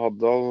Krølla og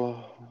Haddal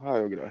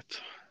er jo greit.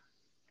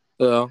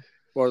 Ja.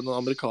 Var det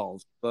noen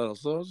amerikanske der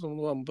også som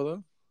var med på det?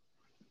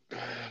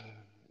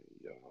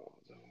 Ja,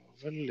 det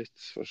var vel litt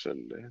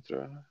forskjellig, tror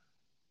jeg.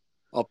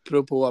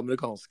 Apropos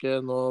amerikanske,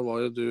 nå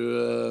var jo du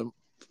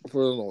for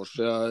noen år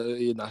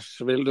siden i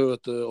Nashville, du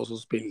vet, og så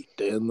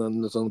spilte inn en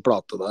sånn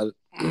plate der.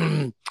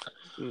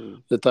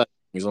 Dette er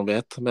ingen som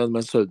vet, men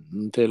med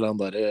sønnen til han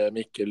der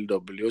Mikkel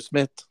W.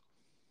 Smith.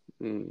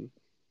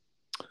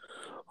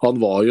 Han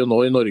var jo nå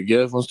i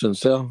Norge for en stund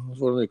siden,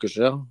 for noen uker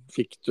siden.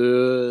 Fikk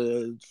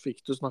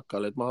du snakka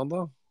litt med han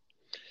da?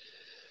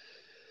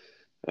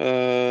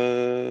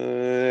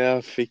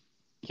 Jeg fikk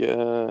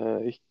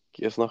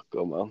ikke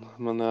snakka med han,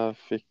 men jeg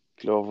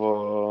fikk lov å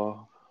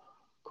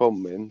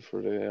komme inn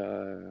fordi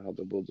jeg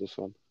hadde bodd hos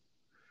han.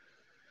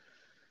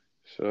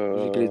 Så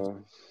Du fikk litt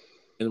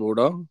inn hvor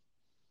da?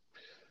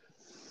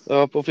 det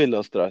var på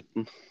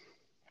Fillastreiten.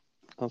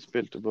 Han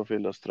spilte på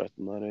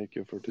Fillastreiten der i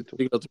Du Q42.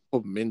 fikk lov til å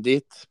komme inn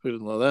dit på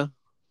grunn av det?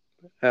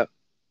 Ja.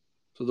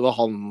 Så det var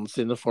han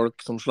sine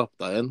folk som slapp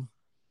deg inn?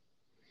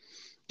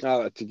 Jeg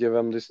vet ikke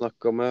hvem de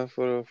snakka med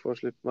for å få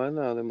slippe meg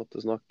inn. Ja, de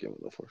måtte snakke med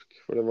noen folk,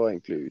 for det var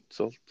egentlig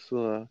utsolgt. Så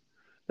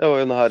det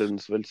var jo en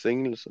herrens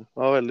velsignelse. Det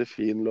var en veldig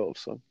fin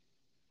lovsang.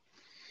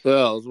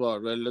 Ja, og så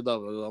var det vel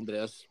David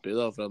André Østby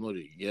da, fra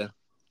Norge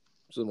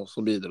som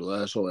også bidro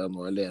der. Så jeg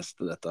nå jeg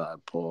leste dette her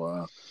på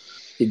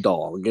i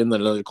Dagen,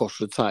 eller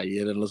Korsets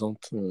Seier, eller noe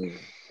sånt.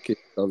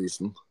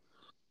 Avisen.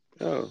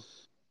 Ja.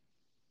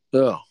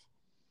 Ja,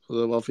 så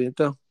det var fint,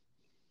 ja.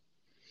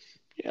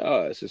 Ja,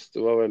 jeg syns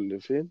det var veldig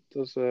fint.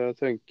 Altså, jeg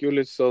tenker jo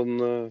litt sånn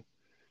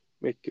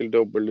Mikkel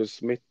W.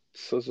 Smith.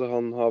 Altså,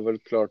 han har vel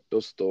klart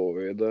å stå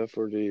i det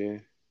fordi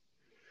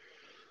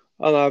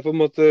han er på en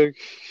måte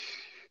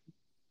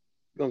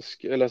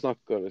ganske Eller jeg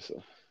snakka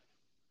liksom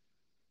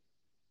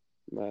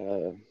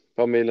med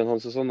familien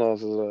hans og sånn.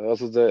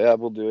 Altså jeg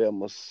bodde jo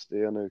hjemme hos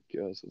de en uke.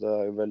 Altså, det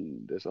er jo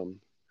veldig sånn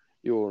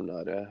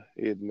jordnære,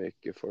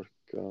 ydmyke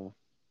folk.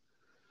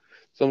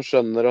 Som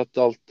skjønner at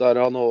alt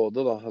er av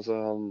nåde, da. Altså,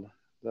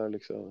 det er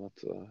liksom at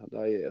det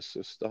er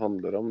Jesus det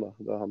handler om, da.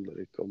 Det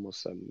handler ikke om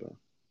oss selv og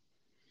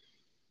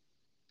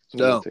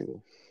sånne Ja. ting.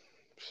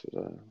 Så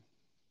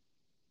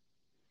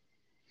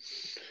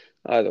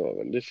Nei, det var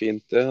veldig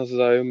fint, det. Altså,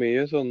 det er jo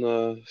mye sånne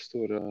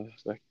store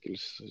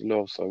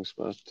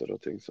lovsangsmøter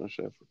og ting som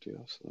skjer for tida.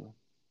 Så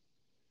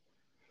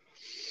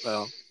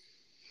Ja.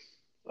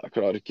 jeg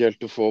klarer ikke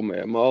helt å få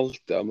med meg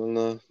alt, ja, men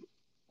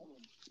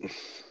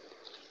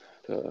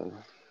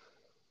det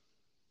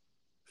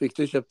Fikk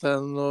du kjøpt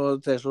deg noen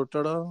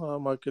T-skjorter da,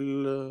 av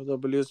Michael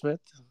W.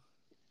 Smith?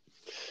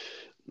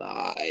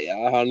 Nei,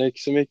 jeg har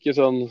liksom ikke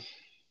sånn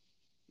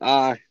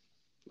Nei.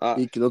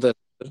 Ikke noe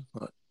T-skjorter?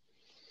 Nei.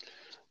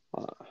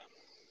 Nei.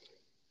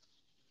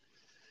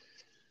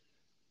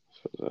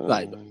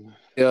 Nei da.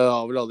 Jeg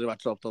har vel aldri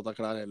vært så opptatt av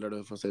klær heller,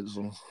 du, for å si det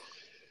sånn.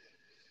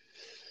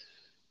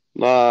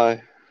 Nei.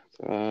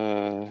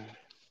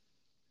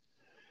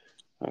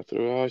 Jeg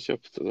tror jeg har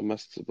kjøpt det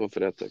meste på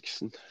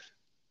Fretexen.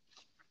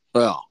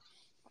 Ja,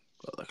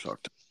 det er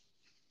klart.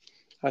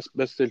 Jeg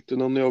bestilte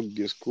noen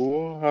joggesko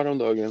her om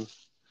dagen.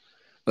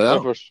 Det Ja.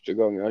 er første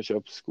gang jeg har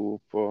kjøpt sko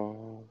på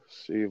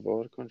 7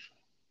 år, kanskje.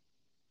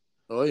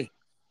 Oi.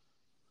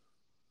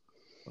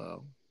 Ja.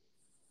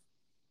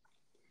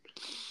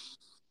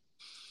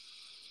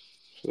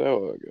 Så det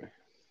var gøy.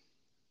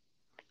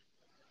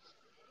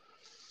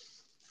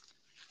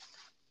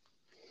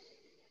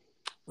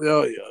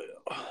 Ja.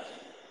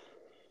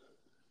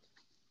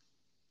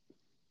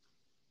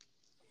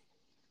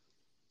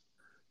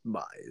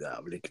 Nei, det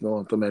er vel ikke noe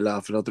annet å melde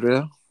herfra, tror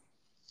jeg.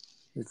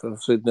 Fra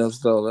Sydney,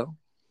 Australia.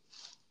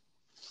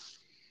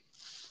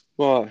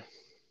 Hva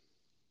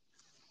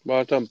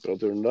er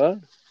temperaturen der?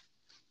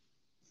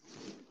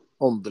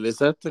 Åndelig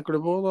sett, tenker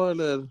du på, da,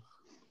 eller?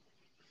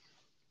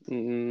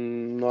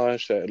 Nei,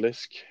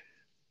 sjelisk.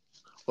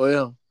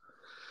 Ja.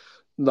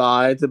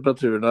 Nei,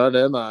 temperaturen her,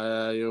 den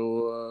er jo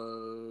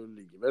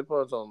ligger vel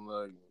på sånn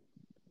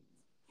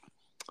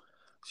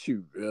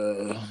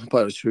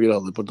 20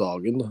 grader på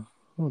dagen. Da.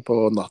 På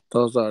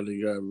natta så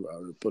ligger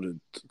det på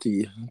rundt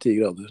 10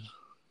 grader,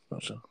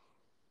 kanskje.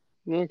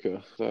 Ok,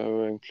 det er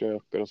jo egentlig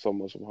akkurat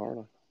samme som her,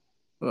 da.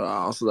 Ja,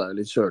 altså det er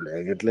litt kjølig,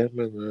 egentlig,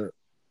 men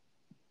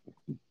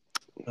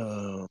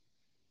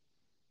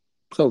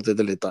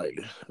samtidig litt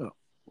deilig. Ja.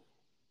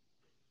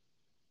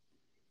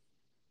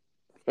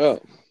 Ja.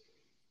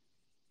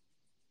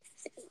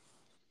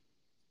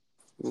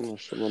 Det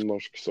er som en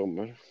norsk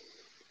sommer.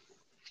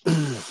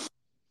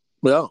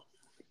 Ja.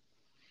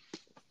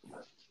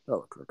 Ja,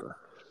 det er klart det.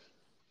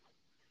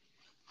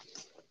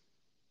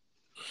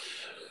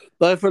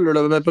 Der følger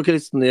du med på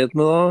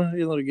kristennyhetene da,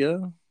 i Norge?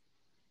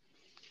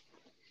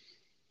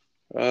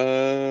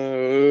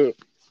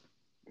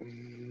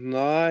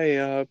 Nei,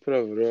 jeg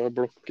prøver å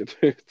blokke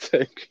det ut,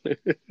 egentlig.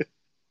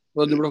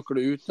 Ja, du blokker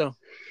det ut, ja.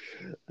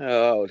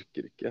 Jeg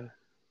orker ikke.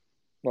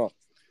 Ja.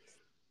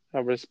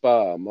 Jeg blir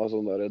spamma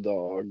sånn der i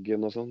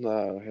dagen og sånn. Det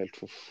er jo helt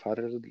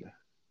forferdelig.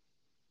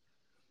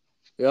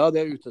 Ja,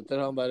 de er ute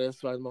etter han der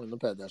Svein Magne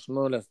Pedersen,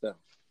 nå leste jeg.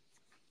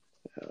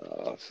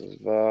 Ja, altså,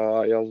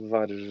 hva i all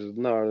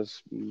verden er det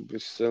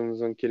hvis en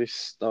sånn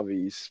kristen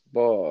avis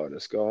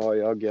bare skal ha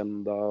i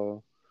agenda og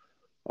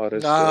Ja,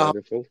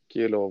 arrestere folk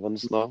i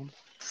lovens navn?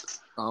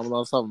 men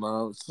han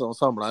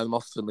samla inn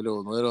masse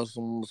millioner og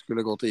som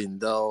skulle gå til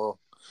India og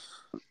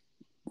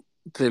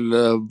til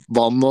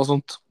vann og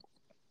sånt.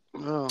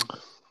 Ja.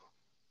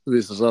 Det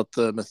viser seg at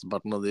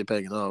mesteparten av de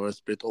pengene har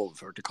visst blitt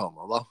overført til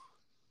Canada,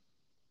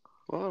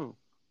 Wow.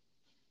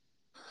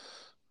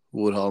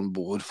 hvor han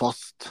bor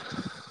fast,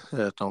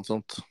 eller et eller annet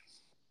sånt.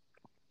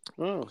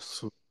 Ja.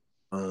 Så,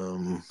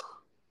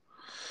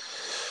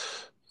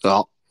 ja,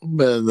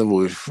 men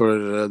hvorfor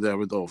det har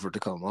blitt overført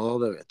til Canada,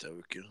 det vet jeg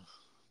jo ikke.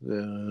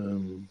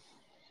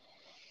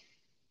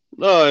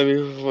 Nei, vi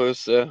får jo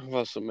se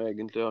hva som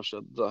egentlig har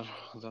skjedd der.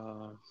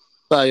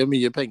 Det er jo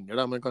mye penger,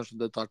 da, men kanskje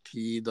det tar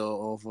tid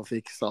å få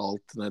fiksa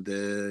alt nedi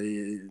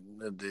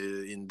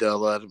India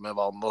der med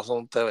vann og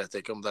sånt. Jeg vet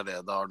ikke om det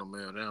er det har noe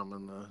med å gjøre, ja,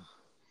 men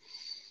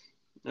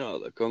Ja,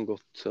 det kan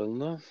godt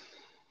hende.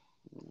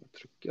 Jeg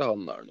tror ikke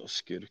han er noe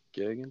skurk,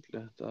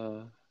 egentlig.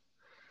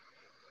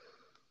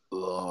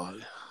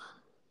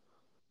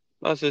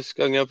 Sist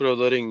gang jeg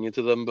prøvde å ringe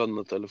til den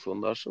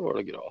bønnetelefonen der, så var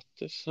det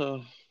gratis.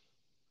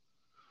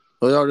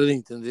 Og har du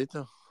ringt inn dit,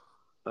 ja?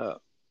 Ja.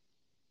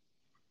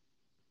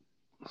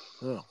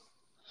 Ja.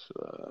 Så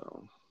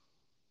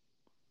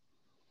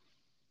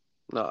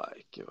Nei,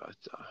 ikke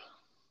vet jeg.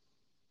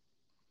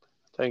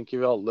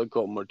 Tenker vi alle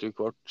kommer til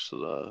kort, så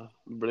det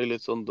blir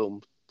litt sånn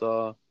dumt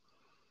da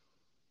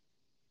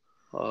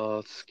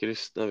at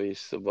kristne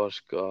viser bare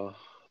skal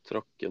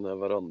tråkke ned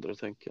hverandre,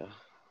 tenker jeg.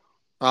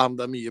 Ja, men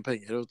det er mye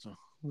penger, vet du.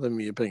 Det er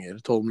mye penger.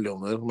 12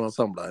 millioner man har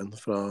samla inn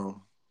fra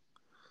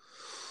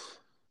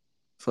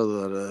det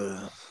der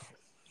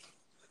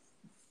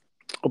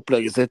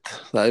opplegget sitt.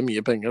 Det er jo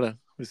mye penger, det.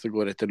 Hvis det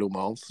går rett i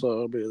lomma hans, så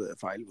blir det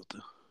feil, vet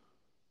du.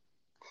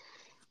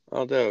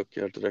 Ja, det er jo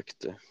ikke helt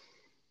riktig.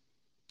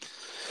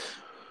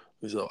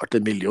 Hvis det hadde vært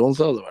 1 million,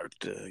 så hadde det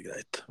vært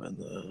greit. Men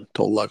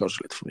 12 er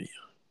kanskje litt for mye.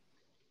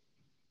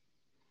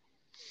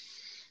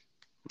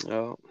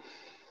 Ja.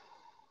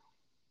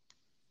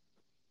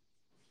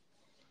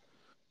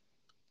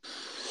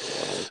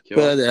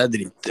 Jeg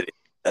driter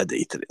i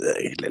det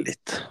egentlig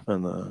litt.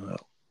 Men ja.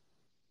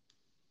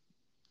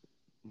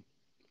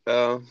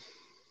 Ja.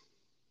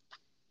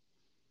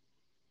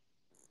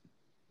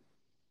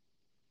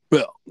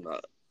 Ja. Nei,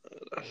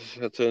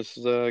 jeg synes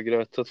det er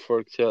greit at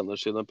folk tjener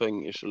sine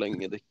penger så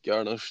lenge det ikke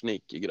er noen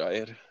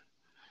snikegreier.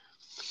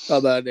 Ja,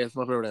 det er det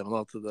som er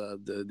problemet,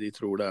 at de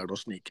tror det er noe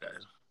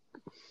snikgreier.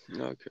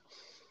 Ja, ok.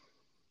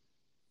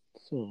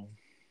 Så.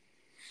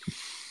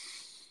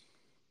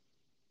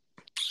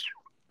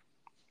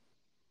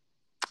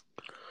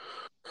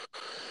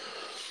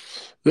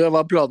 Hva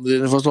er planene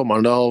dine for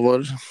sommeren da,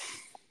 Halvor?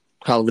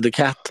 How with the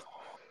cat?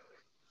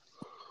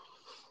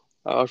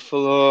 I hvert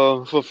fall å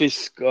få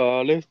fiska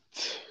litt.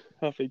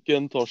 Jeg fikk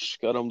en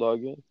torsk her om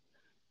dagen.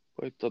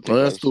 På hytta til Nå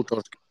er jeg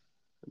Karlsen.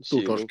 En kilo,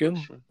 stortorsken.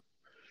 kanskje.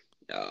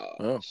 Ja,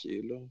 Ja. en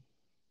kilo.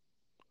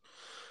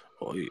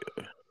 Oi,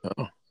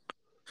 ja.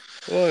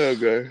 Å, ja,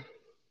 gøy.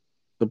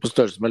 Det er på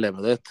størrelse med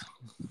lemmet ditt.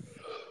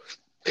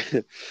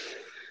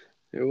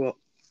 Jo da.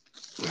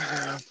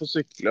 Jeg får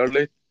sykla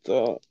litt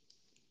og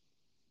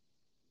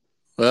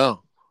Ja.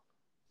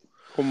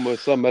 komme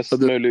seg mest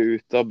mulig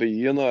ut av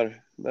byen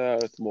her. Det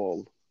er et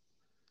mål.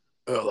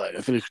 Ja, det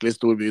en fryktelig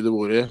stor by du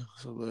bor i,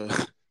 så det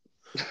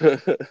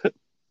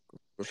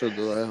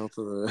skjønner det at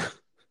det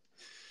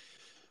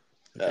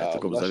er Ja, greit å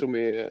men komme seg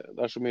litt.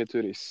 det er så mye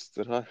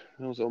turister her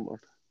om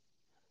sommeren.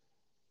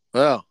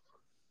 Ja, ja.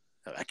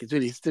 Er ikke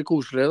turister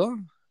koselige, da?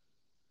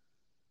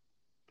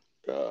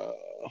 Ja,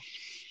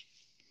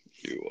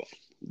 jo,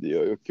 de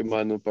gjør jo ikke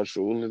meg noe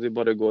personlig. De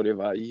bare går i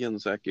veien,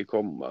 så jeg ikke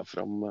kommer meg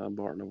fram med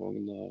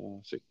barnevogn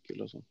og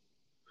sykkel og sånn.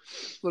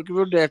 Du har ikke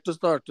vurdert å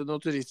starte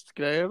noen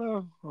turistgreier,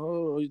 da?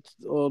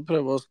 Og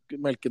prøve å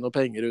melke noe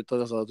penger ut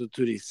av disse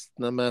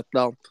turistene med et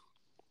eller annet?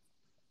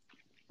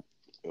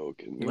 Jo,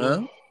 Ja,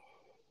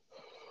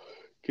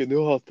 kunne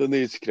jo hatt en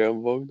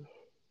iskremvogn.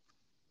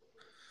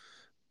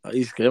 ja,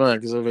 iskrem er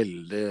ikke så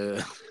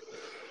veldig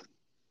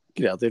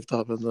kreativt,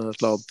 da, men et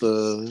eller annet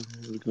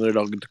du kunne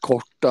lagd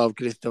kort av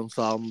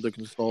Kristiansand, du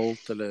kunne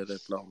solgt, eller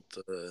et eller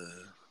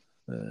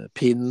annet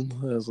pinn,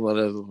 sånn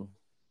der,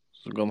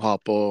 som du kan ha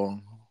på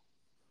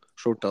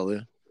skjorta di,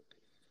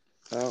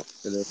 Ja.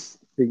 eller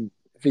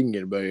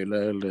fingerbøyle,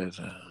 eller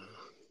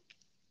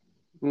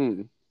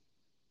Mm.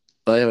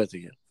 Nei, jeg vet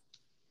ikke.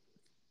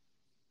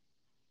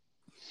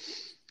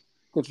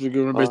 Kanskje du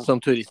kunne blitt Ja. sånn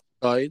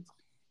turistguide?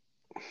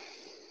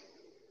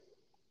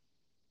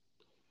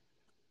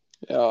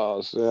 Ja,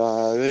 altså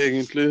jeg er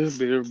egentlig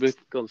blitt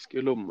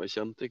ganske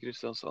lommekjent i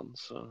Kristiansand,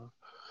 så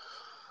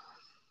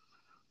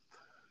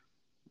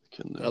det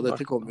kunne Ja, jo dette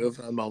vært kommer jo noe.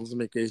 fra en mann som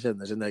ikke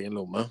kjenner sin egen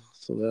lomme,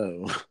 så det er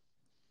jo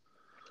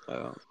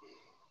Ja.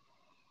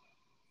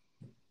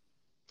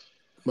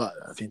 Nei,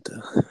 det er fint,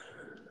 det.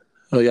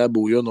 Og jeg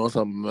bor jo nå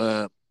sammen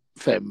med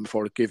 5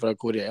 folk fra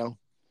Korea.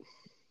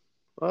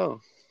 Ah,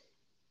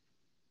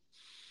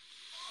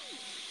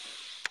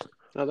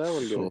 ja, det er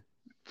vel gøy. Så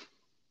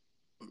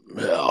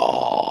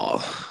ja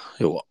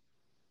Jo.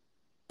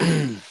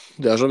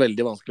 De har så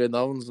veldig vanskelige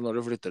navn, så når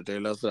du flytter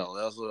til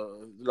Australia,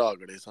 så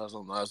lager de seg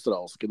sånne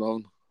australske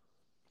navn.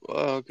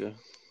 Ah, ok.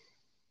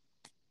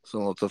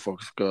 Sånn at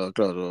folk skal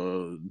klare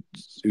å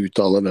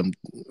uttale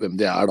hvem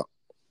de er, da.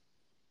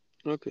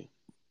 Ok.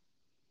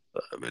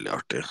 Det er veldig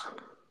artig.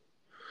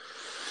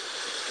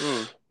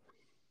 Mm.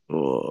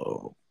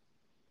 Og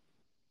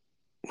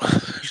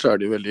så er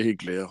de veldig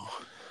hyggelige og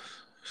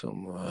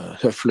sånn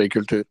høflig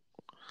kultur.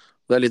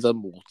 Det er litt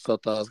sånn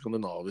motsatt av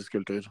skandinavisk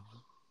kultur.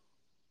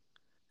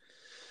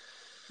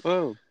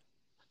 Ah,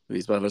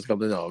 Vi som er fra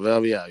Skandinavia,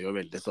 vi er jo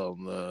veldig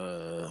sånn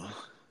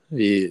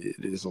vi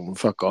liksom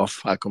fuck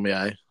off, her kommer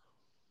jeg.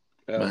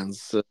 ja,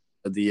 Mens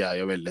de er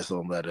jo veldig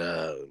sånn der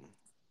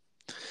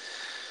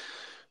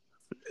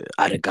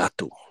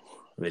arigato.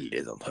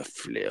 Veldig sånn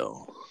høflig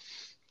og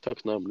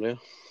takknemlig.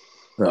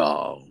 ja,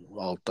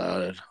 alt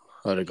er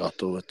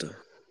arigato, vet du.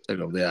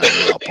 Selv om de er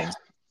japansk.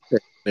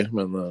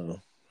 Men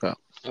ja.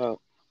 Ja,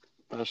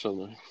 jeg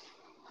skjønner.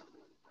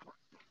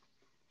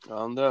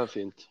 Ja, men det er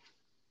fint.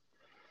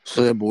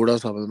 Så jeg bor da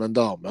sammen med en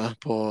dame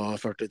på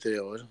 43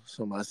 år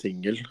som er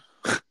singel,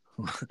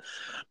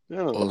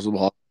 Ja, og som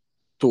har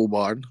 2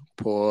 barn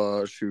på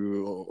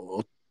 7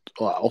 og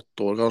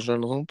 8 år kanskje,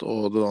 eller noe sånt.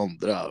 Og den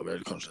andre er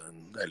vel kanskje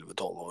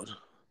 11-12 år.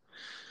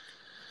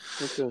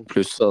 ok.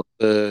 Pluss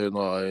at hun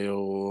har jo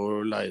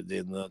leid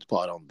inn et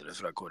par andre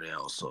fra Korea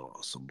også,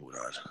 som bor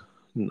her.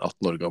 En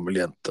 18 år gammel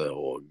jente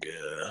og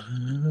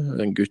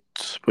en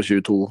gutt på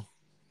 22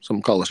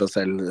 som kaller seg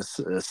selv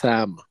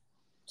Sam.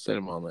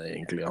 Selv om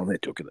han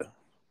heter jo ikke det.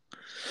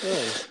 Ja,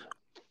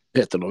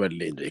 Heter noe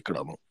veldig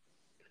innvikla nå.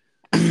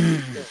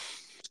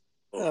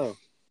 ja,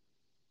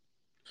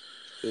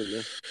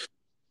 stilig.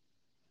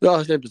 Ja,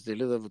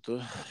 kjempestilig det, vet du.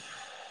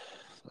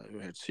 Det er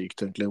jo helt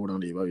sykt egentlig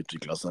hvordan livet har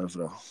utvikla seg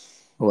fra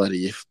å være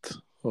gift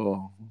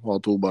og ha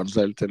 2 barn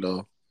selv til å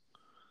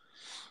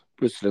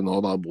plutselig nå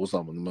da bo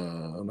sammen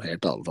med en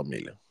helt annen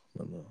familie.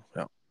 Men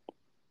ja.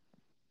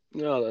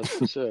 Ja, det er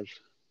spesielt.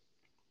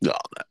 Ja,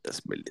 det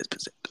er veldig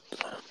spesielt.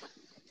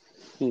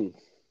 Hmm.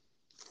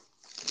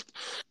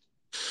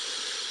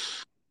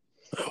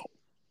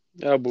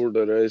 Ja, bor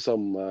dere i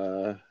samme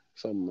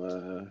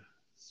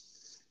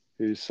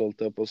hus,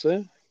 holdt jeg på å si?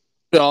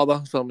 Ja da,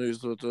 samme hus,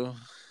 vet du.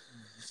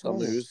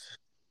 Samme Ja, hus.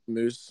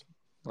 Mus.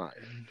 Nei,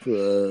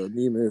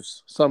 ny mus.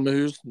 Samme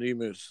hus, ny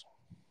mus.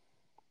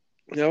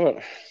 ja vel.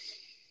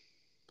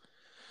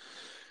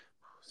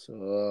 Så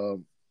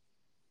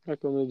Her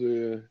kan jo du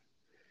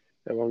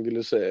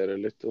evangelisere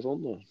litt og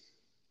sånn, da.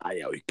 nei,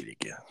 jeg orker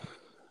ikke.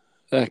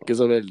 Jeg er ikke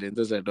så veldig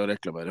interessert i å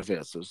reklamere for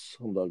Jesus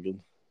om dagen.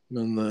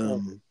 Men Ja.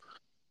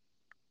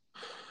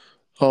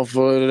 han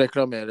får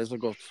reklamere så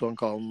godt som han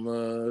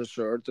kan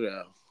sjøl, tror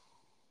jeg.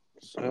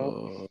 Så Ja.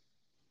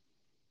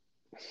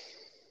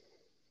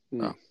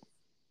 Mm. ja.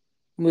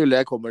 Mulig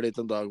jeg kommer dit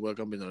en dag hvor jeg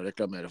kan begynne å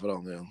reklamere for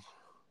han igjen.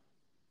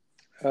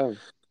 Ja.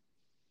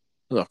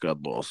 Men akkurat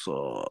nå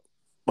så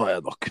har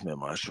jeg nok med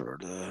meg sjøl.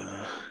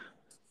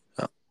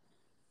 Ja.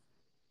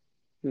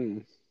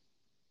 Mm.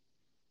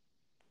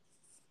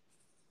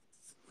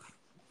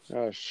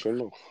 Jeg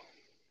skjønner.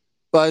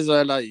 Nei, så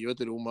jeg leier jo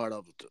et rom her,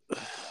 da, vet du.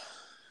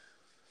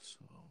 Så.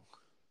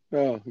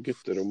 Ja,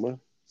 gutterommet.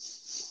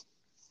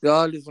 Ja,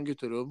 litt sånn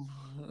gutterom.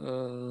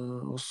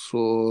 Og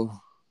så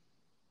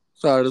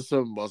Så er det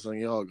svømmebasseng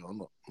i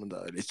hagen, da. Men det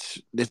er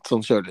litt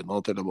sånn kjølig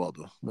nå til å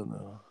bade. Men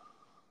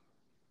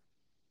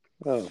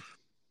Ja.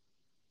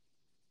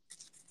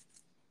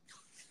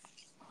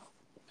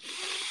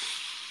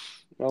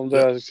 Ja, men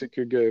det er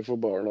sikkert gøy for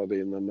barna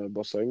dine med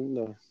basseng,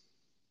 da.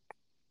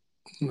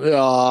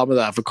 ja, men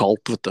det er for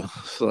kaldt, vet du.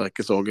 Så det er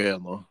ikke så gøy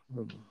ennå.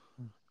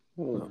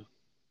 Ja.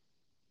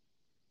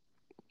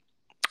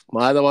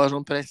 Nei, det var en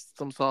sånn prest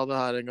som sa det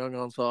her en gang.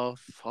 Han sa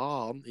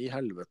 'faen i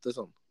helvete',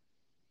 sånn.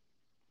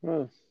 Ja.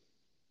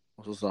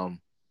 Og så sa han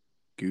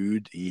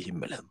 'Gud i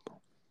himmelen'.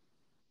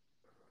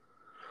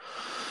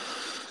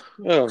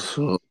 Ja.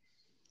 Så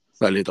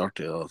det er litt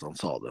artig at han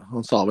sa det.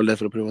 Han sa vel det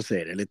for å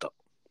provosere litt, da.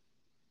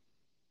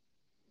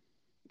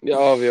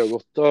 Ja, vi har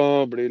godt av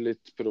å bli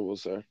litt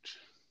provosert.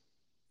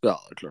 Ja,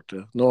 det er klart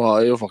det. Nå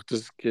har jeg jo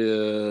faktisk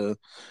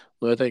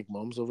når jeg tenker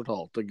meg om, så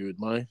fortalte Gud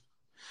meg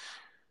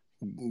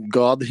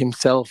God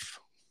himself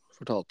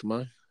fortalte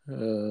meg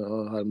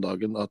her om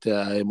dagen at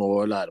jeg må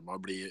lære meg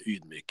å bli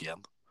ydmyk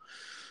igjen.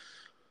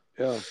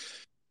 Ja.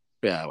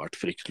 Jeg har vært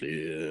fryktelig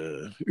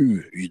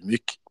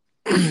uydmyk.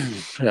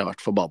 Jeg har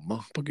vært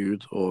forbanna på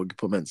Gud og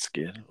på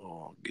mennesker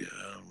og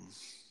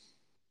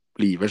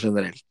livet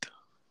generelt.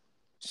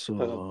 Så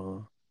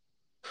Ja.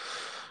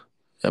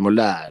 jeg må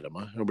lære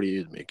meg å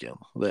bli ydmyk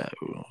igjen. Det er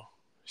jo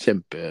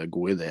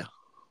kjempegod idé.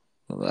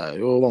 Men det er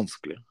jo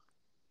vanskelig.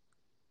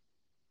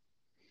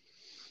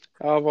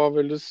 Ja, hva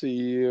vil du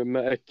si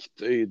med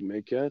ekte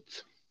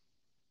ydmykhet?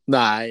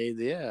 Nei,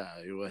 det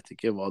er jo, jeg vet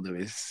ikke hva det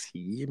vil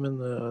si, men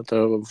jeg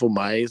tror for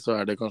meg så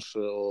er det kanskje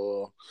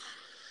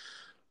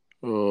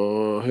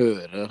å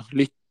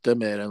lytte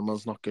mer enn man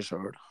snakker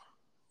sjøl.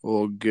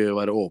 Og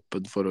være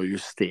åpen for å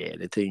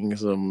justere ting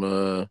som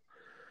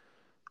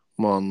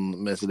man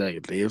med sitt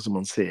eget liv, som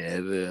man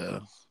ser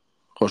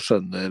og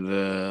skjønner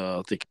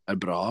at det ikke er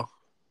bra.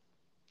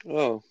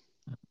 Ja.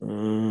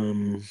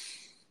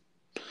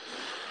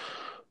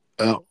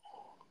 Ja.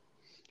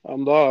 Ja,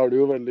 men da er du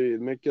jo veldig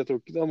ydmyk. Jeg tror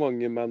ikke det er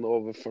mange menn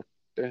over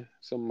 40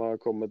 som har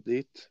kommet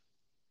dit.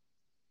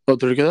 Hva,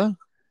 tror du ikke det?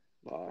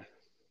 Nei.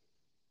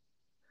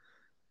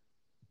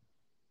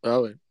 Ja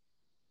vel.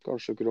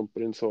 Kanskje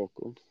kronprins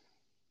Haakon.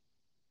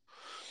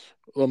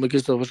 Hva med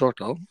Kristoffer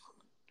Svartdal?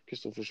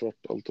 Kristoffer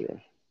Svartdal, tror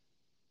jeg.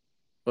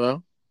 Ja.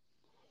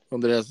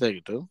 Andreas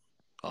Egertun?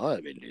 Ja, jeg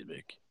er veldig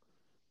ydmyk.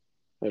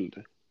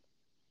 Veldig.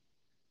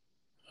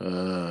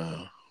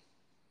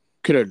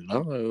 Krølla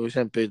er jo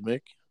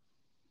kjempeydmyk.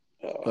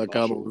 Ja, Det er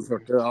ikke han over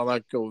 40. Han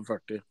er ikke over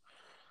 40.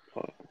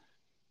 Ja.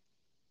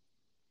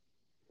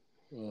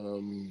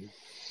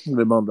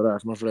 Hvem andre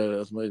er som har flere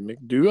som er ydmyk?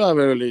 Du er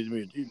veldig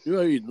ydmyk. Du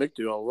er ydmyk,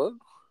 du, Halvor.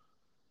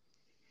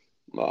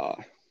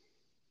 Nei.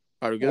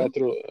 Er du ikke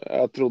det?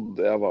 Jeg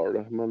trodde jeg var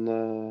det, men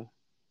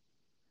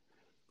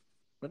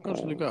Men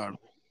kanskje du ikke er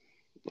det.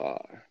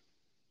 nei.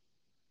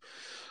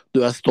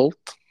 Du er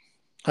stolt.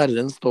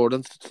 Herren står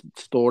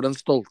den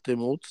stolte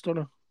imot, står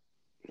det.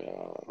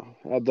 Ja,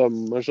 jeg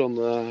dømmer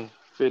sånne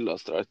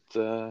fyllastreit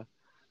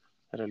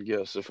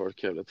religiøse folk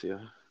hele tida.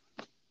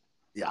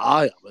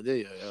 Ja, men det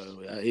gjør jeg jo.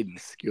 Jeg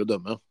elsker jo å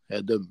dømme.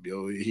 Jeg dømmer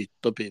jo i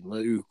hytt og pinne.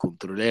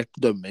 Ukontrollert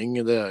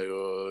dømming. Jeg er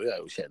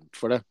jo kjent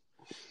for det.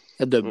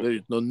 Jeg dømmer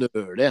uten å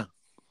nøle, jeg.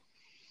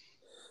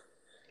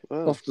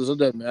 Ja. Ofte så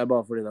dømmer jeg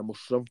bare fordi det er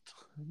morsomt.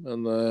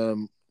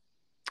 Men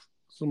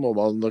så må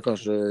man da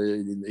kanskje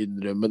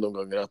innrømme noen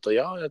ganger at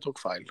ja, jeg tok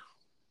feil.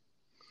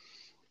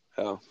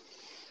 Ja.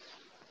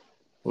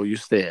 Og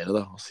justere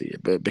da, og si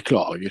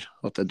beklager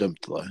at jeg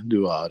dømte deg. Du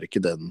er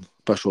ikke den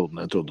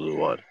personen jeg trodde du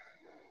var.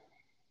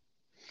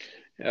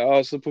 Ja,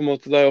 altså på en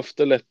måte det er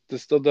ofte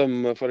lettest å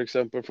dømme f.eks.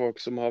 folk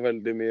som har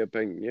veldig mye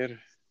penger.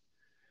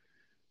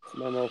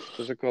 Men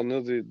ofte så kan jo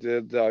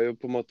det er jo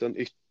på en måte en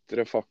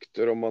ytre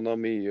faktor om man har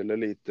mye eller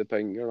lite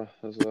penger, da.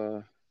 Altså,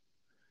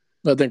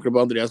 Jeg tenker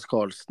på Andreas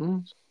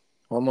Carlsen.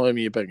 Han har jo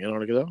mye penger, har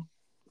han ikke det?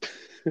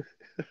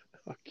 jeg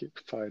har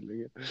ikke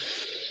peiling.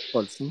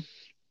 Carlsen.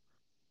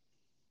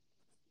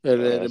 Ja,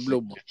 Eller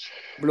Blomman.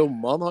 sikkert.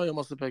 Blomman har jo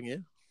masse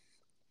penger.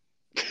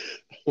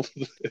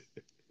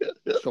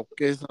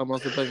 Sjokkis har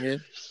masse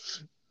penger.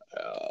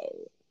 Ja,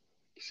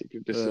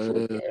 sikkert disse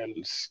folka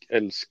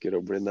elsker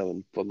å bli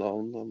nevnt på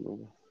navn. Da.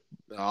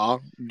 Ja,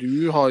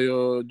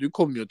 du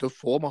kommer jo til å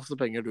få masse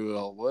penger du,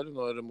 Halvor,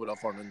 når mora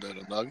og faren din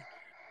dør en dag.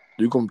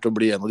 Du kommer til å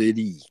bli en av de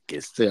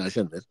rikeste jeg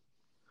kjenner.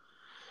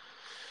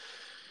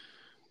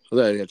 Så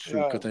det er jo helt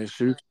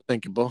sjukt å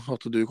tenke på,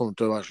 at du kommer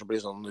til å bli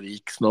sånn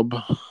rik snobb.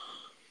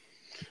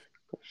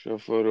 Kanskje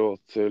jeg får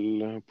råd til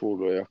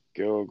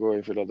polojakke og gå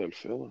i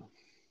Philadelphia, da.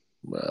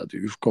 Du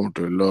kommer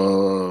til å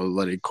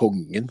være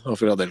kongen av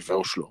Philadelphia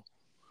og Oslo.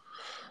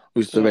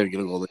 Hvis du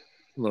velger å gå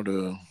dit når du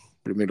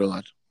blir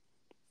millionær.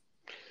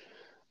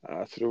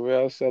 Jeg tror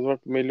hvis jeg hadde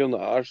vært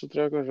millionær, så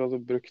tror jeg kanskje jeg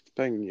hadde brukt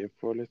penger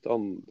på litt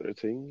andre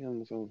ting enn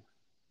sånn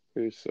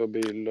hus og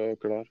bil og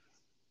klær.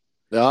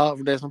 Ja,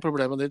 for det som er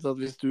problemet ditt, at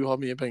hvis du har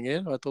mye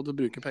penger, vet du hva du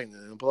bruker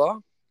pengene dine på da?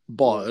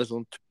 Bare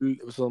sånn tull,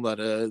 sånn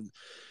derre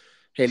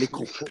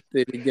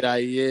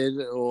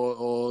helikoptergreier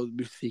og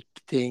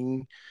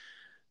musikkting.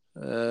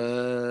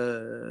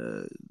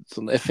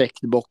 Sånne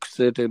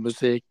effektbokser til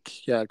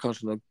musikk,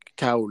 kanskje noen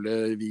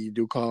kaule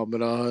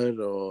videokameraer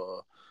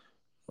og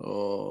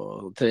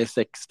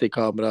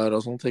 360-kameraer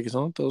og sånt, ikke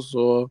sant? Og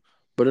så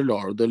bare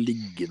lar du det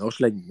ligge og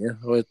slenge,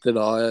 og etter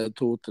da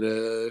 2, 3,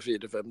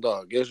 4, 5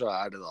 dager så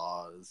er det da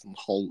sånn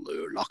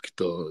halvødelagt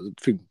og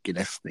det funker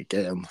nesten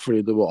ikke igjen,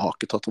 fordi du har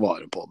ikke tatt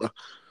vare på det.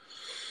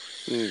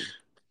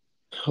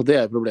 Og det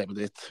er problemet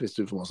ditt hvis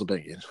du får masse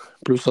penger.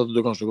 Pluss at du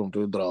kanskje kommer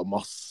til å dra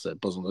masse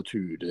på sånne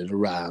turer,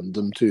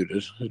 random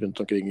turer rundt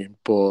omkring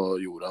på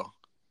jorda.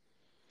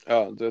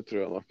 Ja, det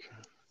tror jeg nok.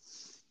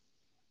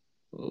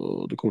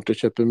 Og du kommer til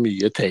å kjøpe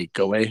mye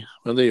takeaway,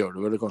 men det gjør du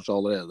vel kanskje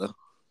allerede.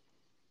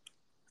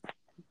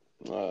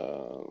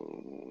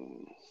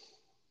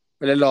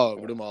 Eller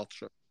lager du mat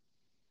selv?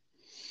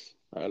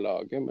 Jeg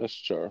lager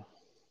mest selv.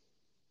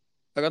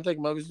 Jeg kan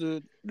tenke meg hvis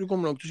du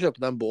kommer nok til å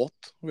kjøpe deg en båt,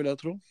 vil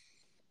jeg tro.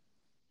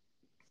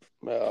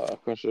 Ja,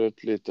 kanskje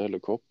et lite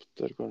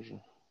helikopter, kanskje.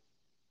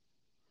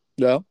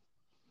 Ja.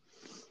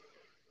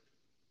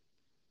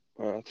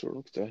 Ja, jeg tror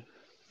nok det.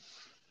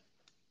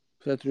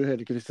 Så jeg tror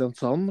hele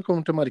Kristiansand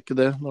kommer til å merke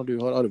det når du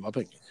har arvet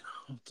penger.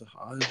 At det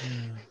her...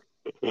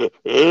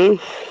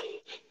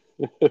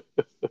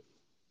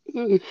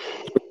 Tror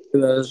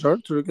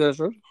du ikke det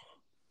selv?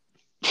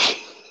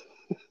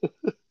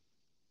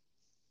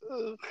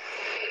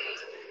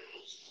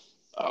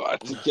 Jeg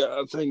vet ikke,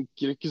 jeg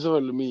tenker ikke så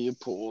veldig mye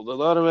på det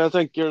der, men jeg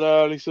tenker det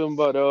er liksom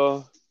bare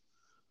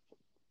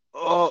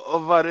å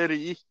være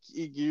rik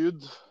i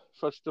Gud,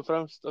 først og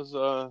fremst.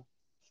 Altså,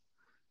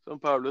 som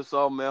Paulus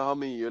sa, om jeg har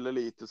mye eller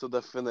lite, så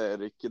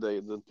definerer ikke det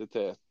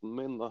identiteten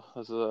min, da.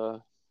 Altså,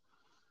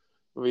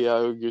 vi er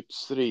jo Guds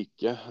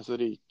rike, altså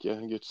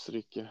Guds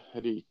rike,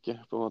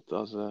 på en måte.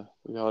 Altså,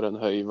 vi har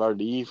en høy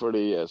verdi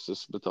fordi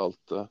Jesus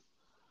betalte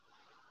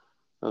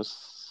en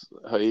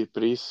høy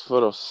pris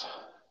for oss.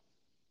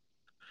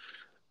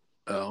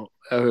 Ja,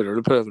 jeg hører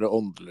du prøver å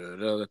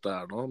åndeliggjøre dette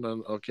her nå,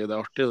 men ok, det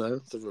er artig det,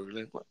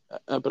 selvfølgelig.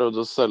 Jeg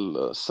prøvde å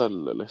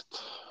selge litt.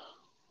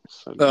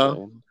 Selge Ja.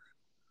 det inn.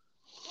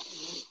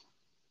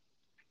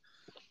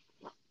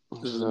 Det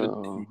betyr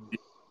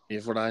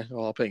mye for deg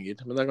å ha penger,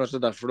 men det er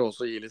kanskje derfor du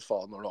også gir litt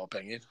faen når du har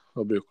penger,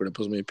 og bruker det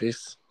på så mye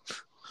piss.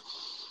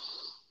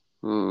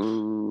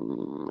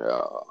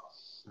 Ja,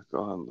 det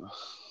kan hende.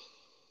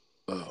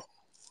 Ja.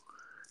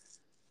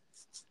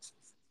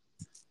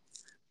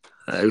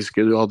 Jeg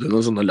husker du hadde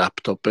noen sånne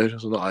laptoper,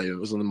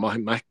 sånne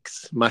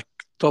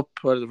Mac-top,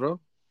 hva er det for noe?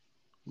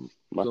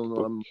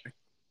 MacBook.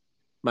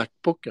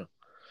 Macbook, ja.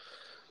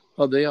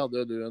 Ja, det hadde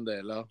jo du en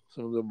del av,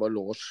 som du bare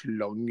lå og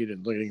slang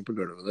rundt omkring på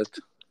gulvet ditt.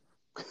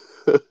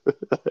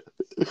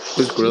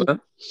 Husker du det?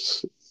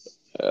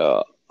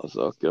 Ja, altså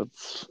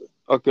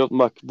akkurat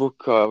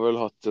MacBook har jeg vel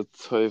hatt et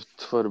høyt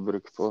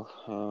forbruk på.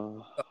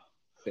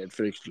 Helt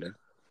fryktelig.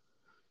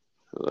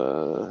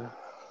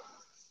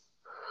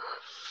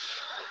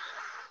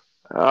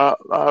 Ja,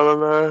 nei, men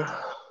det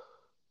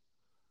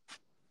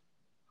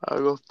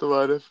er godt å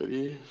være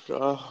fri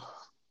fra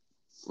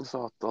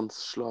satans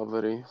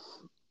slaveri.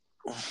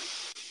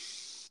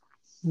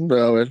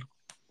 Ja vel.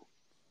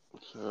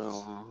 Så...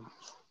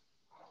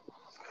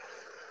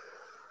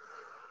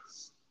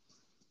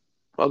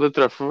 Ja, du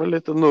treffer vel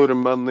litt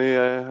nordmenn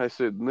i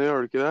Sydney,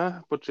 gjør du ikke det?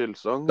 På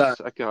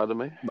Chillsongs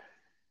Academy.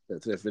 Det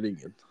treffer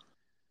ingen.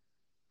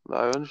 Det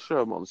er jo en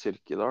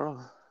sjømannskirke der, da.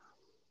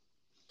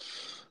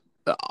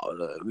 Ja,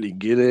 det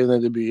ligger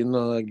nede i byen,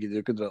 og jeg gidder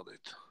jo ikke dra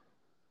dit.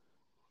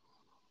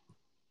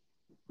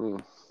 Jeg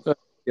vet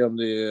ikke om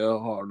de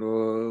har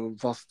noen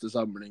faste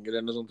samlinger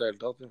eller noe sånt i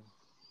hele tatt. Ja.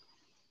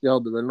 De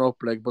hadde vel noe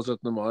opplegg på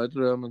 17. mai,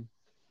 tror jeg, men...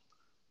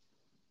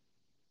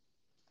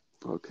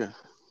 Ok.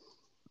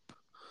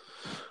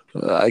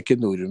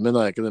 Nordmenn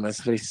er ikke det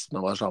mest fristende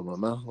å være sammen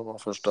med, når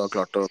man først har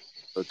klart å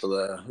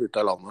ut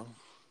av landet.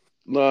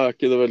 Nå er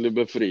ikke det veldig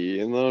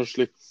befriende å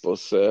slippe å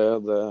se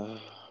det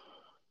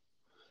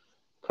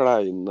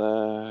kleine,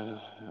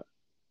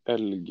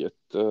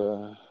 elgete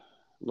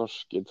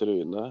norske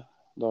trynet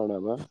der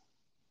nede.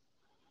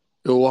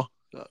 Jo,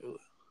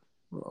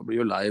 man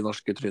blir jo lei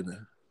norske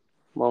tryner.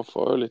 Man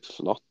får jo litt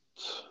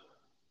fnatt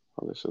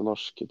av disse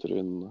norske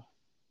trynene.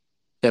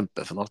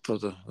 Kjempefnatt,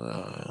 vet du.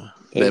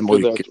 Det må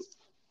ikke...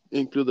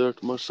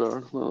 Inkludert meg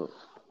selv.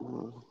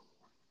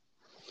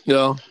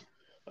 Ja.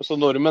 Altså,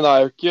 nordmenn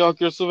er jo ikke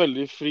akkurat så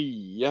veldig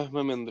frie,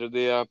 med mindre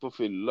de er på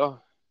fylla.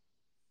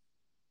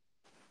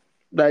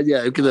 Nei, de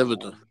er jo ikke det,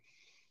 vet du.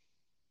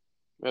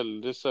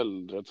 Veldig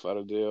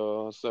selvrettferdig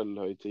og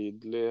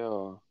selvhøytidelig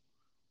og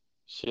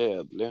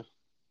kjedelig.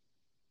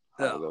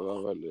 Ja. Det var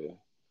veldig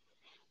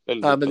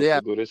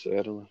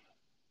kategoriserende.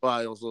 Det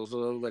er jo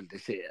også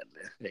veldig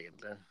kjedelig,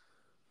 egentlig.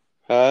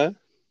 Hæ?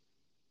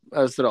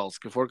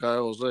 Australske folk er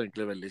jo også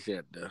egentlig veldig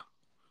kjedelige.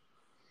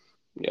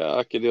 Ja,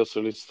 er ikke de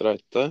også litt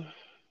streite?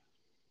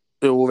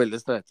 Jo, veldig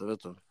streite,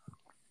 vet du.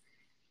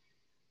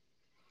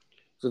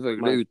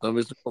 Selvfølgelig, utenom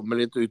hvis du kommer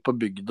litt ut på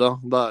bygda,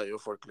 da er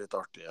jo folk litt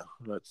artige.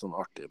 Litt sånn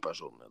artige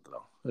personligheter,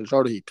 da. Ellers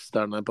har du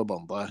hipsterne på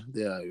banda her.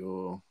 De er jo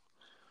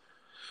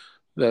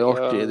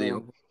artige, de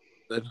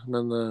også.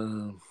 Men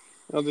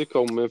Ja, de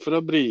kommer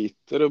fra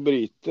briter, og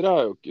briter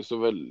er jo ikke så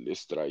veldig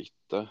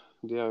streite.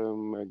 De er jo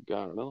mer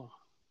gærne, da.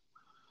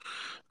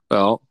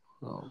 Ja.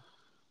 Ja.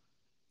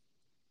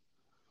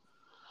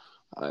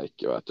 Nei,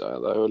 ikke vet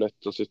jeg. Det er jo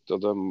lett å sitte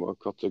og dømme og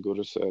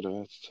kategorisere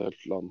et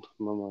helt land.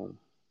 Men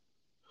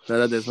Det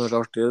er det som er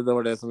så artig. Det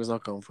var det som vi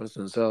snakket om for en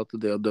stund siden, at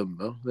det å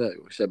dømme, det er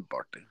jo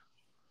kjempeartig.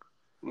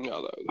 ja,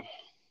 det er jo det.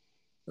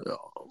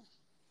 Ja.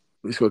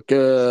 Vi skal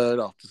ikke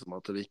late som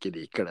at vi ikke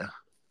liker det.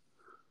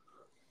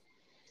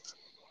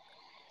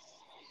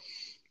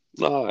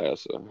 Nei,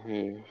 altså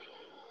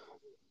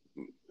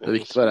Det er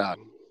viktig å være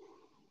ærlig.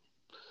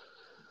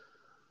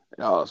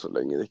 Ja, så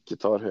lenge det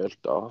ikke tar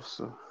helt av,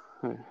 så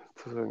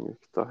lenge det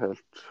ikke tar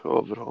helt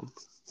overhånd.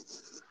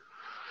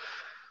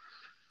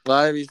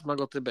 Nei, vi som har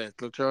gått til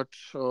Bethel Church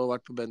og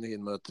vært på Benny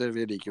Hinn-møter,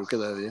 vi liker jo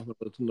ikke det, vi,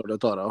 når det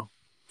tar av.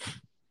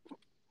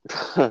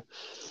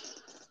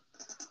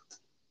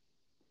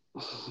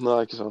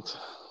 Nei, ikke sant.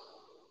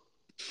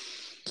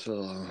 Så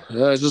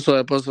så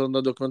jeg på sånn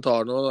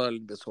dokumentar nå,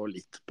 jeg så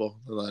litt på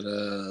den der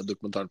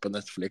dokumentaren på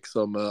Netflix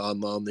om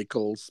Anna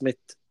Nicole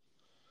Smith.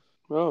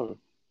 Ja.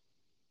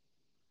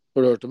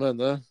 Har du hørt om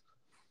henne?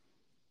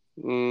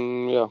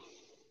 Ja.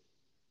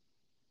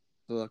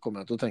 Så da kommer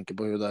jeg til å tenke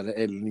på hun der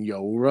Ellen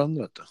Yoran,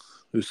 vet du.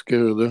 Husker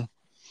du?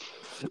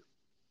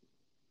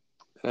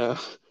 Ja.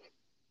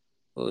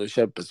 Og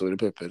kjempestore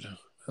pupper.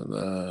 Men,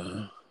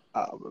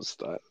 Ja, men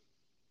stein.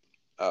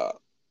 Ja,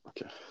 ok.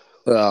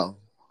 ja.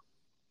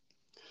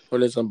 Og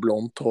litt sånn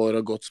blondt hår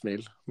og godt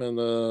smil. Men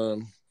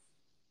det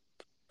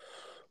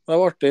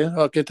var artig. Jeg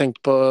har ikke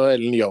tenkt på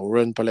Ellen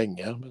Yoran på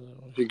lenge.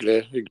 Men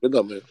hyggelig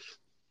dame.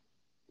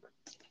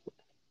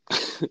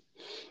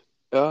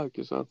 Ja,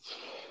 ikke sant.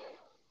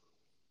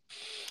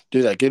 Du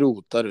er ikke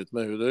rota ut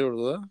med hun, gjorde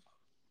du det?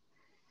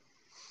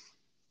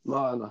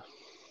 Nei.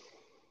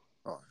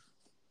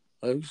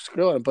 Jeg husker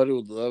det var en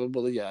periode der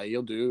både jeg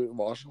og du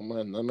var sammen med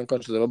henne, men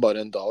kanskje det var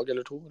bare en dag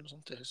eller to, eller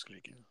sånt. Jeg husker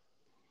ikke.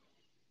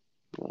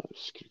 Nei, jeg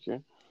husker ikke.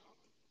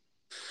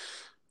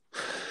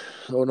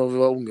 Det var når vi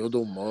var unge og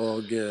dumme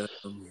og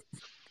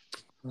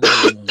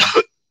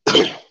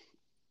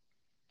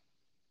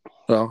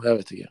ja, jeg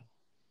vet ikke.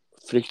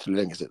 Fryktelig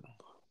lenge siden.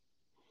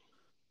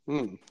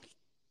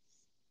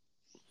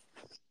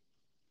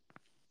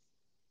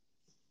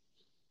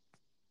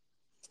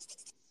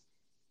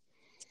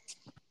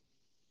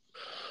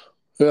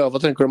 Ja, hva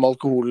tenker du om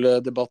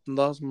alkoholdebatten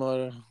da, som har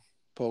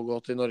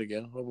pågått i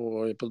Norge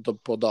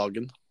og på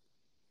dagen?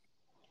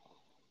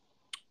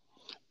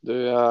 Du,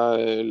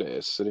 jeg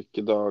leser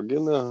ikke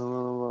dagen, jeg.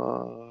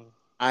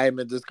 Nei,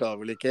 men det skal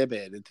vel ikke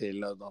mer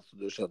til at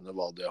du skjønner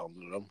hva det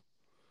handler om.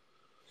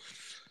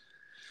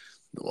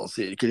 Når man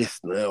sier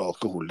kristne og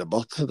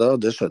alkoholdebatt,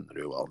 det skjønner du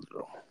jo hva det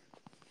handler om.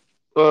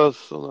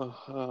 Sånn,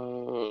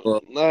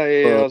 nei,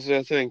 altså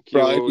jeg tenker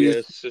jo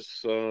Jesus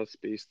og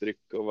spis,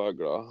 drikke og være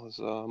glad.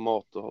 Altså,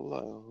 måtehold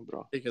er jo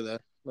bra. Ikke det,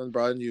 men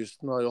Brian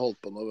Houston har jo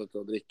holdt på nå, vet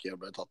du, å drikke og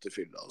ble tatt i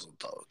fylla og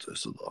sånt da, vet du,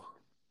 så da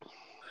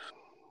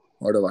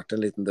har det vært en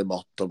liten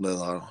debatt om det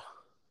der da.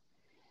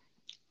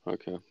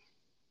 Ok.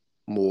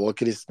 Må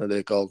kristne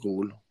drikke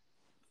alkohol?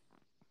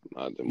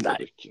 Nei, det må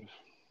de ikke.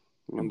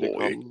 Men de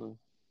kan det.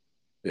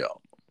 Ja.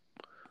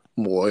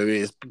 Må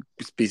vi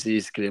spise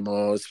iskrem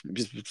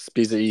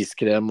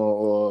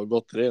og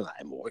godteri?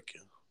 Nei, må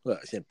ikke. Det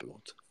er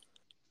kjempegodt.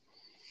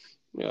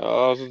 Ja,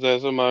 altså det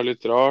som er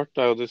litt rart,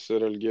 er jo disse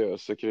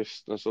religiøse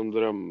kristne som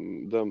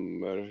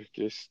dømmer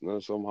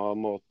kristne som har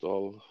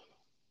måtehold,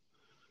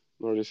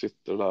 når de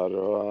sitter der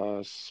og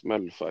er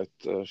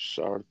smellfeite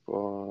selv på.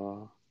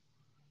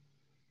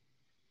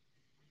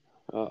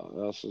 Ja,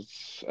 altså,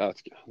 jeg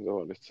vet ikke. Det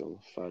var litt sånn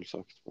feil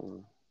sagt. Men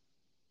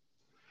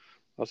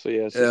altså,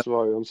 Jesus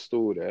var jo en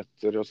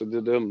storeter. Altså, de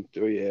dømte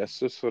jo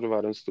Jesus for å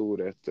være en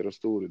storeter og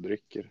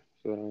storedrikker.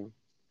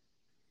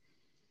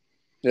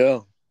 Ja.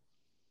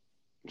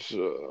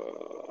 Så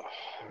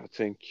jeg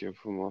tenker jo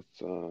på en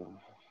måte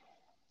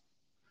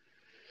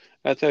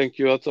Jeg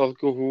tenker jo at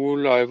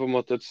alkohol er jo på en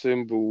måte et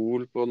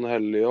symbol på Den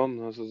hellige ånd.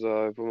 Altså, det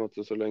er på en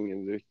måte så lenge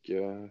du ikke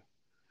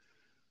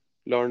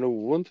lar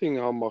noen ting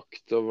ha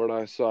makt over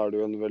deg, så er det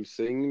jo en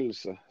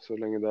velsignelse. Så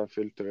lenge det er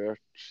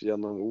filtrert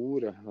gjennom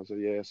ordet. Altså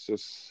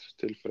Jesus,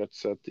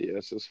 tilfredshet i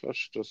Jesus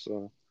først, og så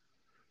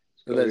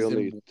skal vi jo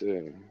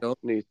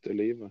nyte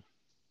livet.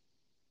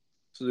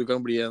 Så du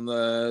kan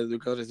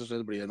rett og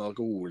slett bli en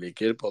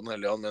alkoholiker på Den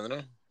hellige ånd, mener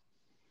du?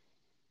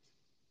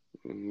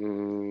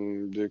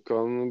 Du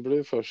kan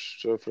bli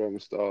først og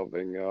fremst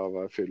avhengig av å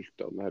være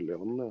fylt av Den hellige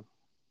ånd, ja.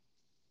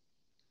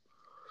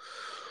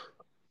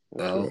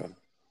 Det tror jeg.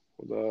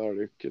 Og da er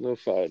det ikke noe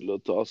feil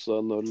å ta seg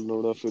en øl når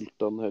du er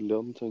fylt av Den hellige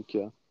ånd, tenker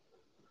jeg.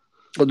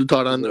 Og du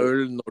tar deg en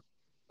øl når du er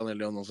fylt av Den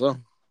hellige ånd også?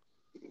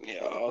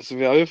 Ja, altså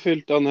vi er jo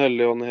fylt av Den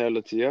hellige ånd hele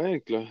tida,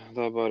 egentlig.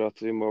 Det er bare at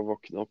vi må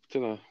våkne opp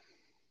til det.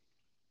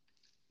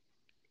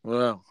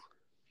 Ja.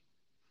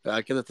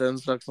 Er ikke dette en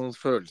slags sånn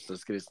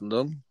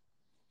følelseskristendom?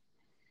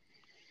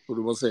 Hvor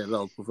du baserer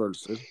alt på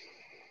følelser?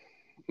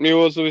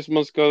 Jo, altså hvis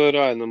man skal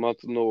regne med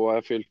at nå er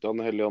jeg fylt av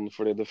Den hellige ånd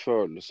fordi det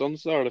føles sånn,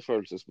 så er det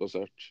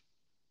følelsesbasert.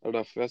 Det er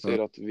derfor jeg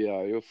sier at vi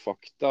er jo,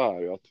 fakta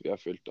er jo at vi er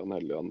fylt av Den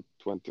hellige ånd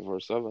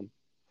 24/7.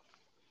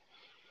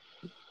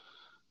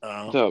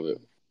 Ja. Det har vi jo.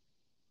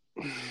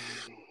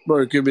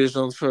 Bare ikke bli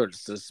sånn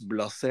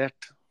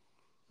følelsesblasert.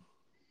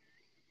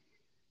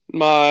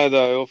 Nei, det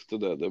er jo ofte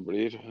det det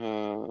blir.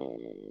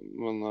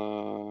 Men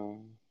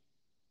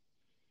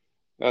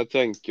jeg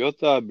tenker jo at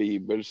det er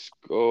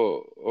bibelsk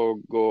å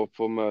gå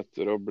på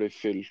møter og bli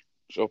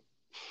fylt opp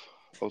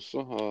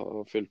også.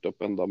 Og fylt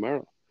opp enda mer,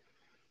 da.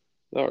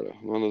 Det er det.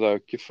 Men det er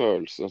jo ikke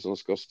følelsene som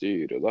skal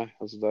styre deg.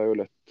 Altså, det er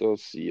jo lett å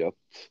si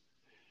at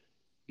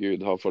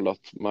Gud har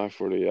forlatt meg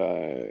fordi jeg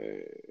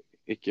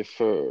ikke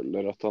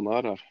føler at han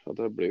er her. Og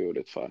det blir jo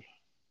litt feil.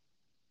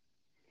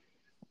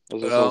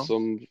 Altså Ja. sånn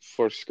som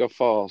folk skal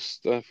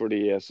faste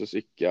fordi Jesus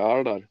ikke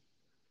er der.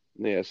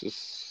 Men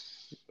Jesus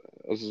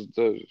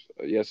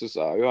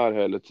er jo her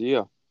hele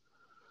tida.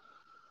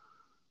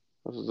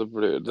 Altså det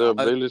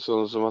blir litt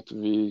sånn som at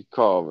vi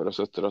kaver oss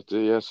etter at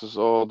Jesus,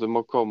 du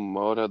må komme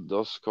og redde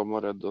oss, kom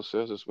og redde oss,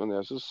 Jesus. Men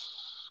Jesus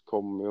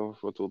kom jo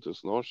for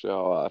 2000 år siden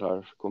og er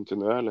her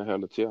kontinuerlig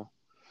hele tida.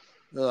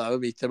 Det er jo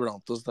midt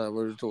iblant oss der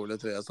hvor 2 eller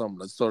 3 er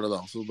samlet, står det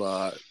da. Så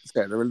da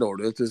ser det vel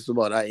dårlig ut hvis du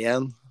bare er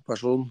én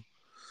person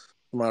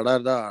som er der.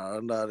 Det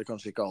er det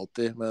kanskje ikke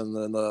alltid,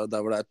 men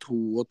der hvor det er 2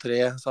 og 3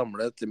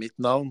 samlet i mitt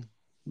navn,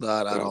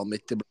 der er han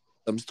midt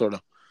iblant dem, står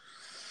det.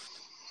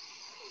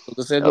 Så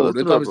det ser Ja, det dårlig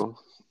ut tror da jeg hvis på.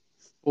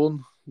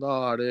 da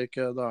er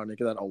han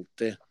ikke der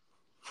alltid.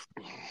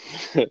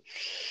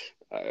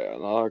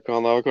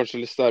 Han er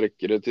kanskje litt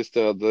sterkere til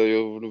stede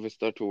hvis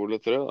det er 2 eller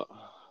 3, da.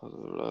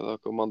 Da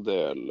kan man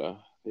dele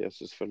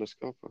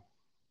Jesusfellesskapet.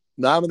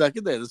 Nei, men det er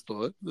ikke det det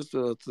står. Det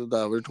står at det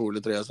er vel 2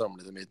 eller 3 er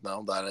samlet i mitt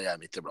navn. Der er jeg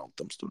midt iblant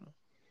dem, står det.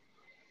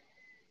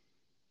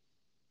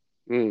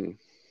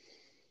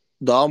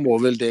 Da må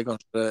vel det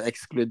kanskje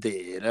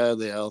ekskludere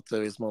det at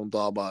hvis man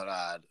da bare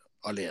er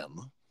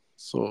alene,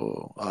 så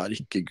er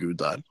ikke Gud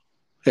der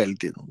hele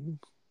tiden.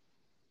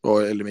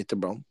 Eller midt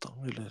iblant, da.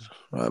 Eller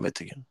jeg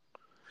vet ikke.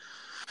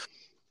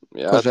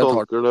 Jeg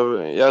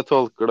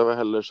tolker det vel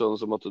heller sånn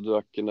som at du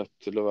er ikke nødt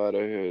til å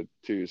være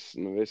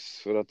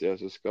tusenvis for at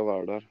Jesus skal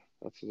være der.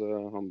 At det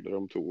handler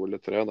om 2 eller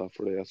 3, da,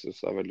 fordi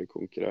Jesus er veldig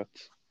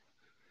konkret.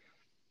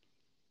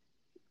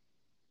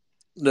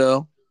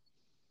 Ja.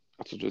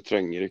 Altså, du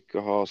trenger ikke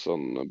å ha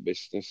sånn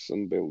business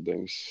and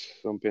buildings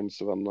som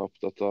pinsevennene er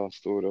opptatt av,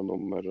 store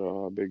nummer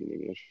og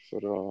bygninger, for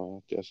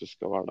at Jesus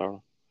skal være der,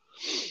 da.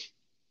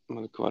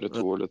 Men det kan være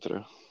 2 eller 3.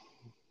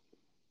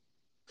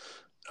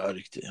 Ja,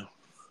 riktig. Ja.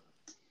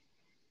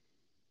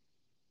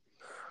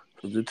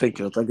 Så du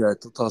tenker at det er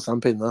greit å ta seg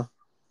en pinne?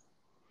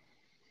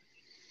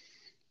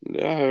 Det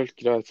er helt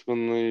greit,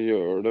 men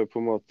gjør det på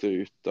en måte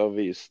ut av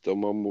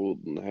visdom og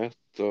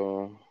modenhet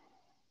og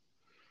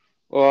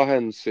av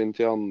hensyn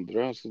til andre.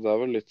 Altså, det er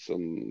vel litt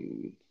sånn.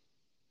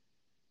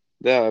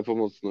 Det er på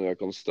en måte noe jeg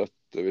kan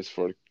støtte hvis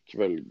folk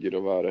velger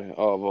å være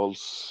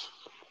avholds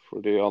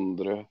fordi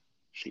andre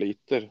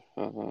sliter.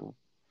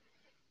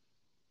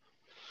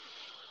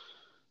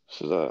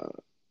 Så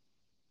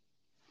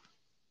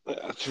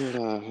jeg tror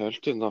det er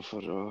helt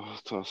innafor å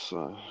ta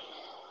seg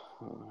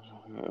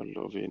øl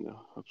og vin, ja.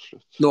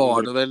 Absolutt. Nå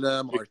var det vel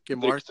Marky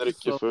Drikk Mark dere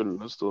ikke som...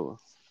 fulle, sto det.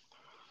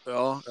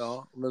 Ja,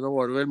 men nå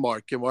var det vel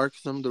Marky Mark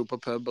som dro på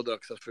pub og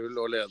drakk seg full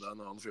og leda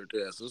en annen fyr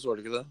til Jesus, var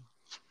det ikke det?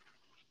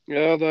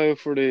 Ja, det er jo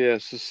fordi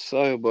Jesus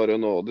er jo bare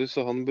nådig,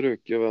 så han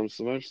bruker hvem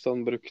som helst.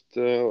 Han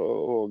brukte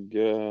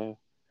Åge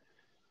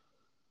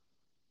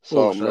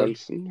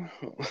Samuelsen.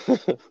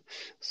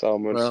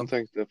 Samuelsen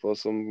tenkte jeg på,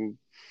 som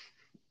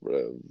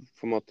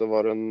på en måte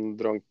var en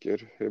dranker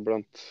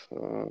iblant.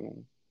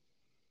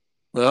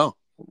 Ja.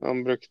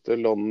 Han brukte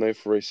Lonnie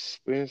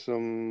Frisbee,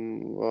 som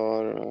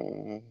var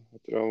jeg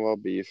tror han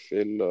var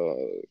bifil og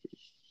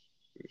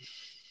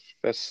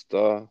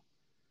festa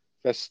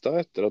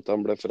etter at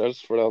han ble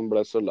frelst, fordi han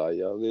ble så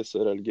lei av disse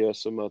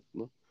religiøse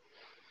møtene.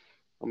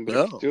 Han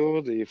brukte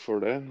jo de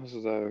for det.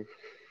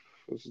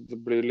 Det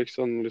blir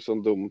liksom litt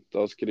sånn dumt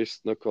av oss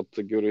kristne å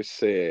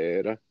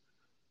kategorisere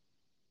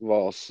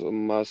hva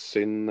som er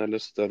synd eller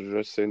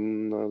større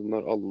synd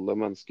når alle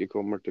mennesker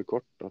kommer til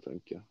kort, da,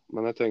 tenker jeg.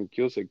 Men jeg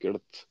tenker jo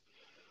sikkert at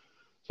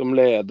som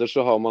leder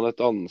så har man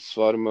et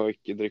ansvar med å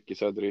ikke drikke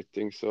seg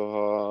dritings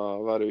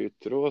og være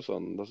utro og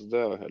sånn. Altså, det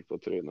er jo helt på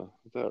trynet.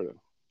 Det er det jo.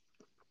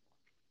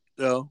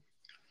 Ja.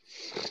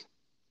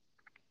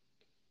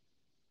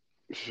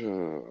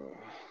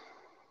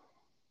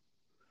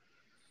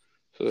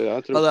 Så jeg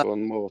tror på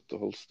en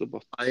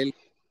måteholdsdebatt.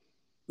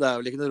 Det er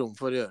vel ikke noe rom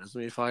for å gjøre så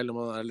mye feil når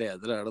man er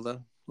leder, er det det?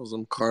 Og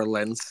som Carl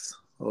Lenz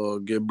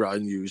og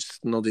Brian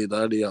Houston og de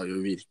der, de har jo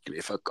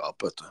virkelig fucka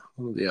opp, vet du.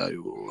 De har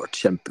jo vært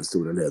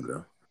kjempestore ledere.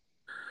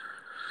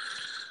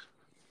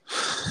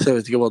 Så jeg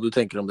vet ikke hva du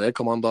tenker om det.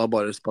 Kan man da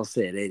bare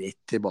spasere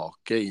rett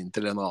tilbake inn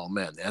til en annen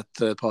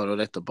menighet et par år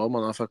etterpå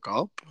man har fucka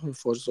opp,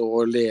 for så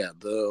å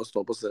lede og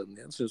stå på scenen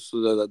igjen? Syns du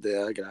det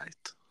er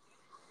greit?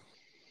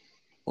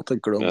 Hva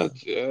tenker du om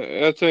det?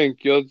 Jeg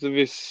tenker jo at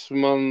hvis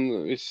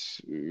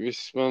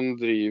man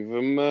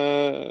driver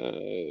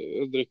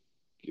med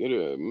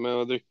med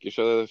å drikke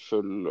seg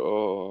full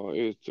og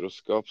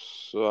utroskap,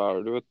 så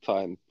er det jo et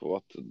tegn på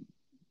at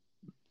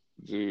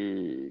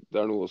det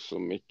er noe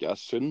som ikke er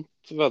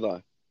sunt ved deg.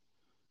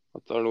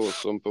 At det er noe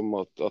som på en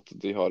måte, at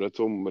de har et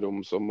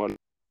tomrom som må.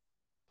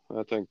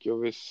 Jeg tenker jo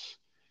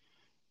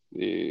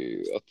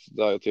at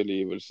det er jo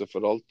tilgivelse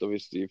for alt, og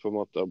hvis de på en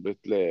måte har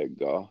blitt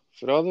lega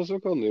fra det, så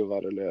kan de jo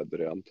være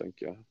ledere igjen,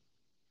 tenker jeg.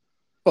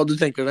 Hva du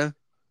tenker det?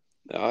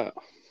 Ja, ja.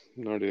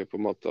 Når de på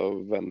en måte har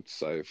vendt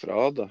seg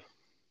fra det.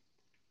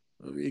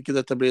 Ikke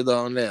dette blir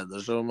da en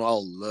leder som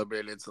alle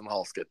blir litt sånn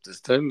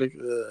halvskeptisk til?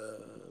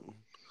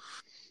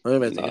 Jeg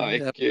vet Nei,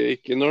 ikke.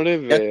 ikke når de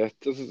vet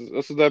det.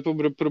 Altså,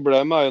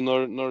 problemet er jo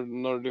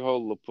når de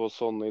holder på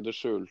sånn i det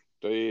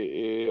skjulte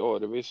i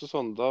årevis og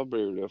sånn, da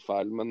blir det jo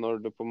feil. Men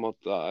når det på en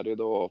måte er i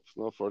det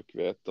åpne, og folk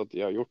vet at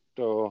de har gjort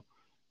det og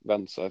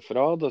vendt seg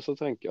fra det, så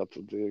tenker jeg at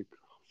de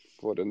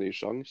får en ny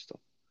sjanse, da.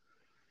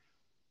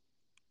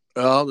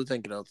 Ja, du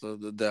tenker at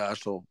det er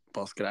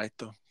såpass greit,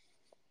 da.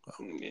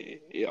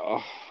 Ja,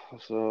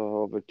 altså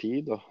over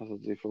tid, da. Altså,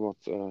 de på en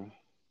måte.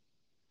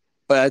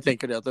 Og jeg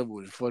tenker det at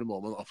hvorfor må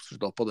man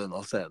absolutt opp på denne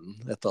scenen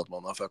etter at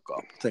man har fucka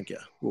opp, tenker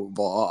jeg.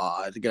 Hva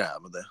er greia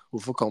med det?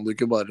 Hvorfor kan du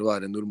ikke bare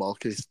være en normal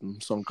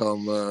kristen som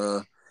kan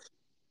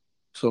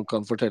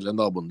fortelle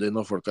naboen din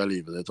og folk av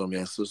livet ditt om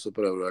Jesus og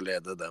prøver å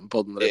lede dem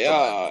på den rette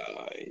veien?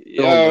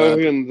 Ja, jeg er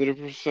jo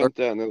 100%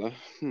 enig i det.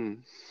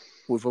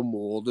 Hvorfor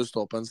må du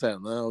stå på en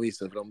scene og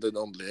vise fram din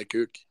åndelige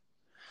kuk?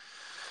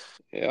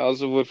 Ja,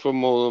 altså hvorfor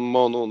må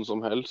noen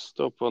som helst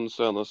stå på en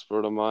scene,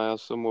 spør du meg?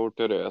 Altså, mor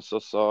Teresa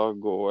sa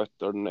 'gå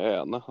etter den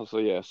ene'. Altså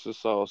Jesus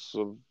sa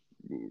også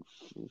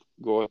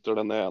 'gå etter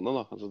den ene',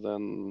 da. Altså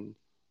den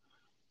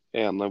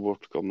ene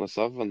bortkomne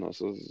sauen.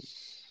 Altså,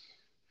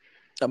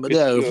 Ja, men det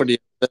hvis er jo du. fordi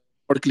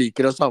folk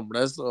liker å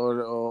samles,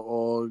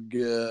 og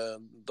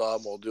da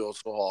må du jo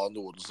også ha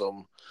noen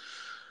som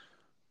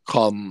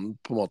kan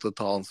på en måte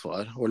ta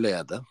ansvar og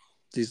lede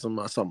de som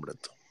er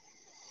samlet.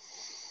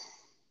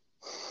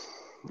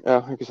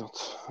 Ja, ikke sant.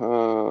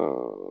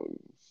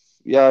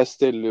 Jeg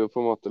stiller jo på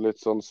en måte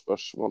litt sånn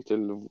spørsmål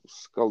til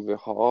skal vi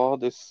ha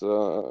disse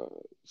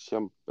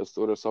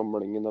kjempestore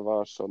samlingene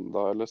hver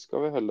søndag, eller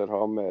skal vi heller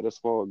ha mer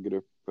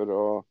smågrupper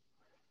og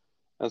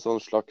en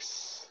sånn slags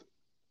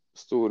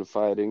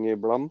storfeiring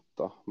iblant,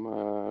 da,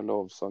 med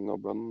lovsang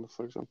og bønn,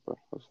 f.eks.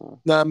 Altså.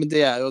 Nei, men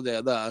det er jo det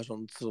er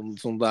sånn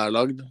som det er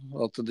lagd.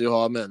 At du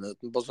har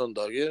menigheten på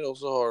søndager, og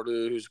så har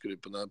du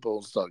husgruppene på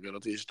onsdager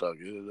og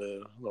tirsdager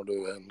når du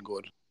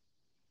går.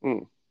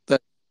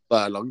 Det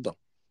er lagd, da.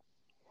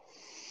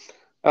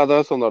 Ja, det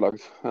er sånn det er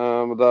lagd.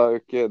 Men det er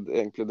jo ikke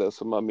egentlig det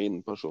som er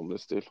min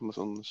personlige stil, med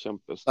sånn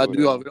kjempestore. Nei,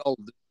 du har vel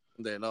aldri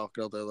en del av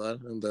akkurat det der,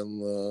 den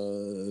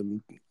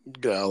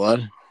greia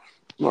der.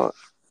 Nei.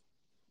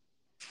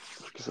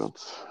 Ikke sant.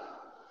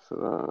 Så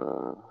det.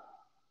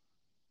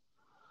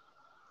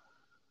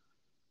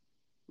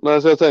 Nei,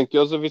 så jeg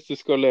tenker altså hvis de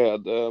skal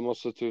lede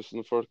masse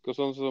tusen folk og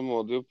sånn, så må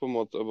de jo på en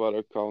måte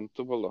være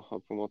accountable, da.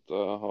 På en måte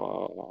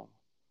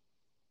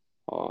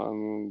ha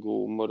en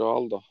god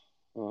moral, da.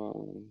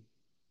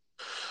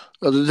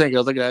 Ja, du tenker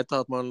at det er greit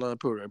at man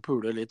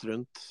puler litt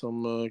rundt som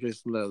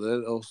kristen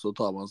leder, og så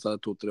tar man seg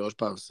 2-3 års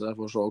pause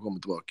for så å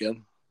komme tilbake igjen?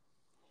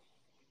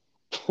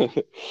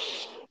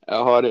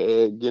 Jeg har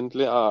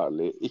egentlig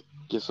ærlig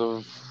ikke så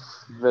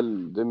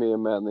veldig mye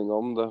mening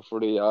om det,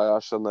 fordi jeg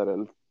er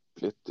generelt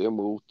litt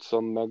imot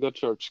sånn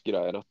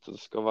megachurch-greier. At det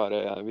skal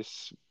være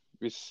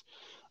hvis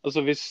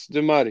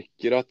du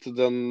merker at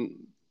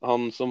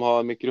han som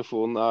har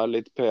mikrofonen er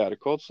litt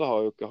PR-kåt, så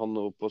har jo ikke han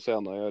noe på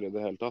scenen å gjøre i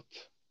det hele tatt.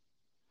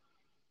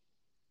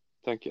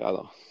 Tenker jeg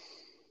da.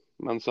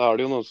 Men så er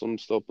det jo noen som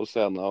står på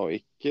scenen og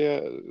ikke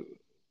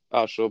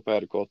er så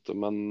PR-kåte,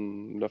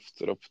 men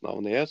løfter opp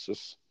navnet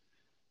Jesus.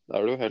 Da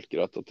er det jo helt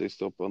greit at de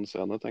står på en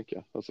scene, tenker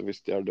jeg. Altså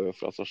hvis de er døde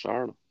fra seg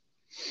selv.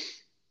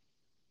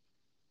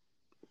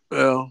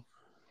 Ja.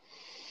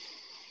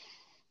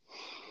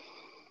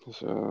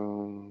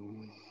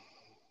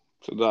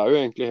 Så det er jo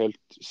egentlig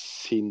helt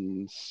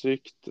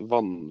sinnssykt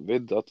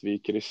vanvidd at vi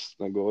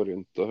kristne går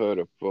rundt og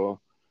hører på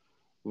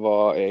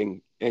hva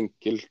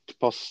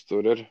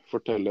enkeltpastorer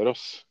forteller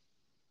oss.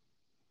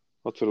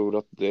 Og tror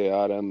at det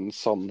er en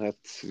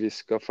sannhet vi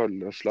skal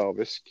følge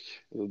slavisk.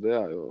 Og det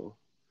er jo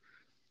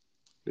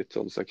litt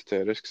sånn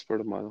sekterisk, spør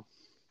du meg, da.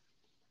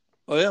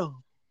 Å ja.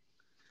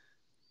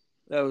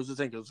 Hvis du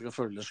tenker at du skal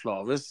følge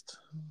slavisk,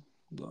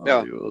 da Ja,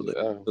 er jo det.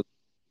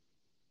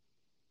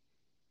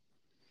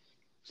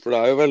 For det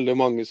er jo veldig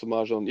mange som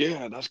er sånn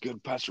Yeah, that's good,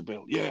 Pastor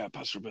Bill. Yeah,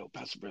 Pastor Bill,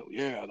 Pastor Bill.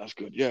 Yeah, that's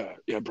good.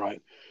 Yeah, Brian.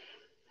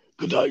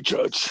 Good night,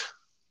 church.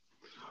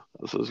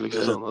 Altså,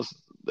 liksom sånn, altså,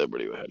 det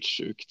blir jo helt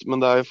sjukt. Men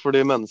det er jo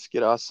fordi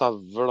mennesker er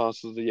sauer, da.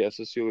 Så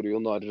Jesus gjorde jo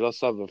narr av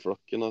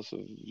saueflokken. Altså,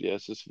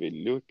 Jesus vil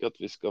jo ikke at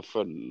vi skal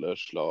følge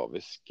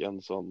slavisk en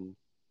sånn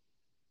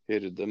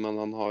hyrde. Men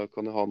han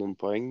kan jo ha noen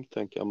poeng,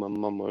 tenker jeg. Men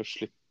man må jo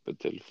slippe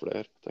til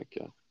flere,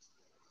 tenker jeg.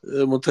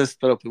 Du må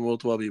teste deg opp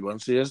imot hva Bibelen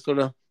sier, står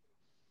det.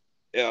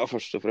 Ja,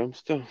 først og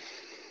fremst, ja.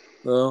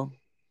 Ja.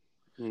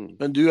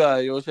 Men du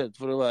er jo kjent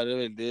for å være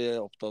veldig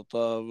opptatt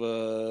av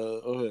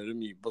å høre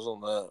mye på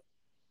sånne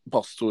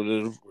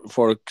pastorer,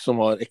 folk som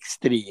har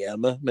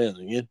ekstreme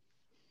meninger.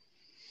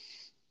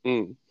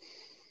 Mm.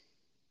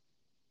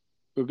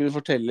 Kan ikke du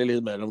fortelle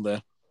litt mer om det?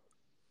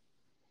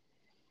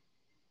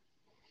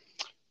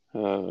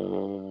 Jeg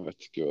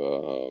vet ikke hva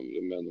du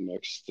mener med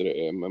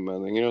ekstreme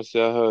meninger. Altså,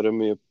 jeg hører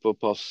mye på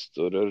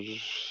pastorer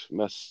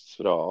mest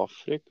fra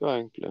Afrika,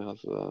 egentlig.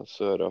 Altså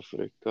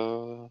Sør-Afrika,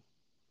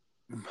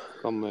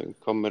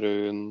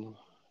 Kamerun.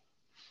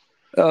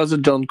 Ja, altså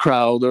John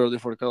Crowder og de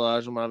folka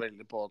der som er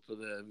veldig på at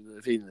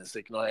det finnes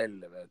ikke noe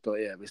helvete og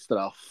evig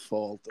straff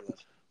og alt det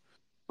der.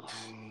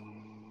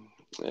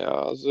 Ja,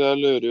 altså jeg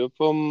lurer jo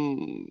på om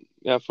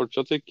jeg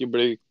fortsatt ikke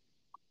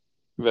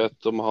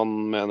vet om han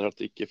mener at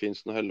det ikke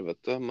finnes noe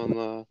helvete, men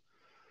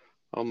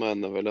han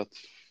mener vel at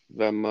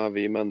hvem er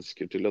vi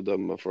mennesker til å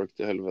dømme folk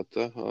til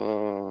helvete?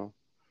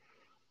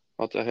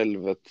 At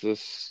helvete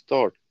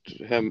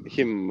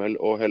himmel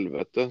og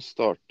helvete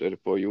starter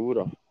på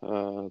jorda,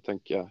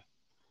 tenker jeg.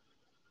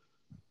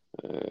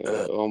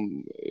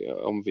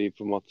 Om vi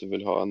på en måte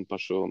vil ha en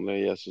personlig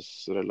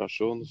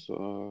Jesus-relasjon, så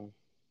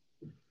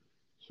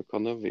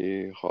kan jo vi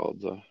ha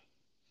det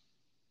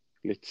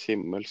litt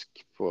himmelsk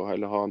på,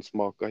 eller ha en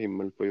smak av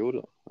himmel på jord,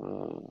 da.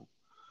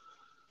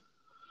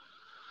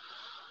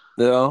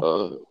 Ja.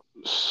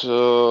 Så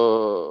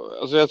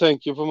altså jeg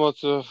tenker på en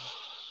måte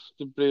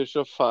det blir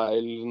så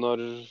feil når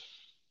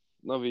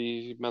vi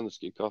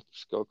mennesker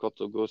skal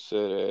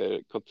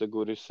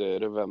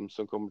kategorisere hvem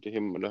som kommer til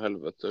himmel og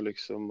helvete,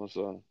 liksom.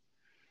 Altså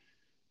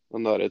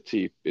den derre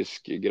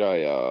typiske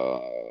greia,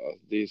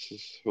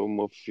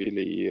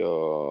 homofili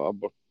og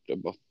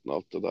abortdebatten og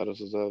alt det der.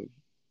 Altså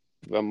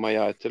hvem er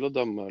jeg til å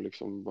dømme,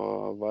 liksom? Hva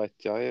vet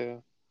jeg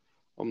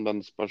om den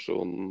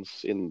personens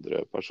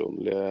indre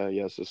personlige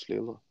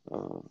Jesusliv, da?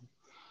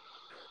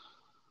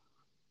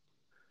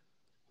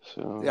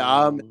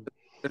 Ja, men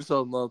det er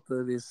sånn at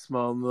hvis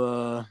man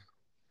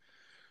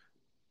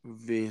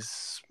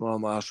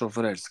er så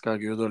forelska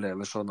i Gud og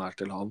lever så nært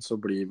til han, så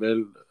blir vel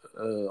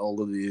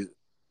alle de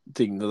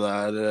tingene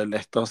der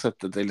lett å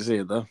sette til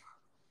side.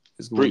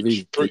 Hvis man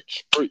Preach.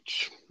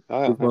 Ja,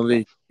 hvis man helt klart.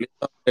 virkelig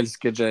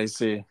elsker JC.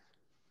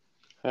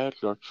 Helt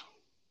klart.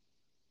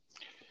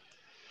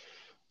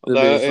 Og Det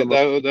det blir er, som det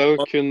er, jo- det er jo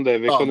kun det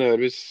vi kan dame.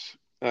 gjøre hvis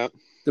ja.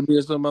 Det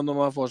blir som når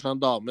man får seg en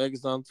dame, ikke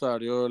sant? Så er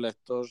det jo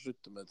lett å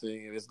slutte med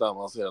ting hvis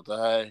dama sier at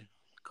hei,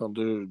 kan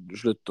du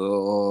slutte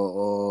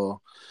å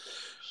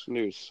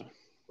Snuse.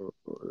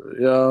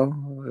 ja,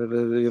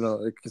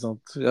 eller ikke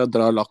sant. Jeg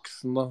drar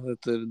laksen da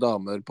etter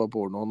damer på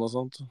pornoen og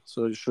sånt.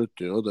 Så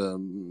slutter jo det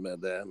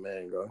med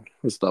en gang,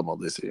 hvis dama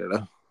di sier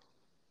det.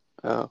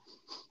 Ja.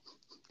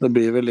 Det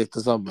blir vel litt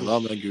det samme da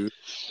med Gud.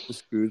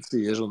 Hvis Gud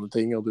sier sånne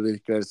ting, og du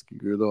virkelig elsker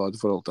Gud og har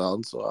et forhold til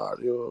han, så er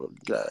det jo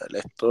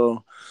lett å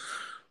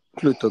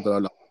slutte å dra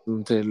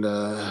laksen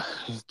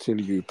til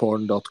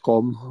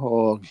youporn.com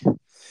og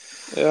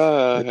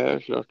Ja,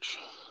 helt klart.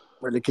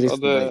 eller Og det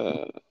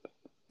kristendate.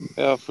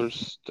 ja,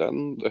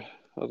 fullstendig.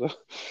 Og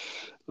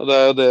det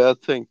er jo det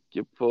jeg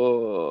tenker på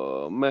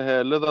med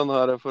hele den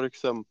her for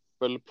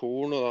eksempel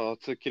porno, da,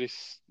 at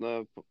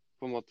kristne på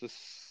en måte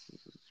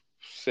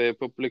ser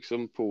på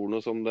liksom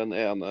porno som den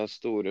ene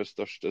store,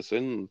 største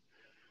synden.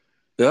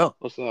 Ja.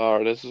 Og så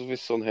er det så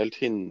visst sånn helt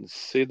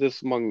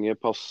hinsides mange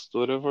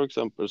pastorer for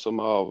eksempel som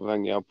er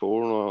avhengig av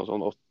porno,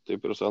 sånn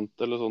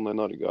 80% eller sånn i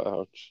Norge har jeg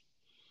hørt.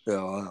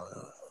 Ja.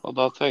 Og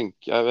da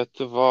tenker jeg, vet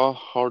du hva,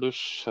 har du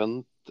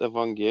skjønt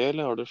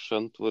evangeliet? Har du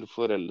skjønt hvor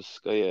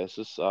forelska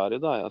Jesus er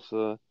i deg?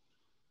 Altså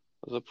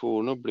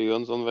porno blir jo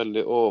en sånn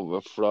veldig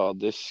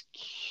overfladisk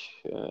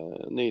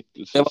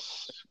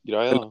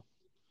nytelsesgreie, da.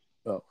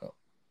 Ja.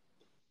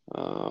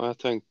 Og jeg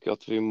tenker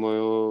at vi må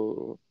jo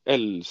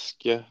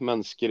elske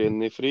mennesker inn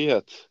i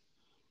frihet.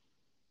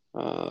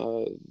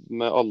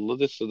 Med alle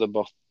disse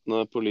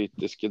debattene,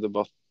 politiske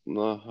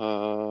debattene,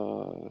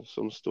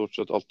 som stort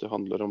sett alltid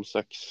handler om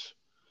sex.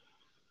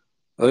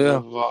 Altså, Ja.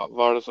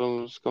 hva er det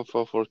som skal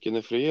få folk inn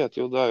i frihet?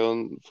 Jo, det er jo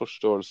en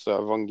forståelse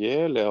av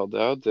evangeliet, og det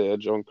er jo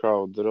det John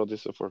Crowder og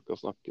disse folka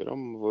snakker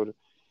om. Hvor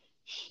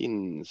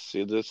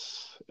hinsides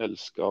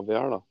elska vi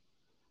er, da.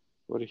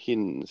 Hvor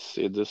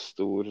hinsides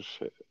stor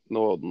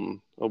nåden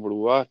og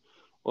blodet er.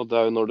 Og det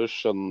er jo når du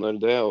skjønner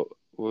det, og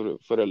hvor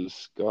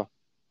forelska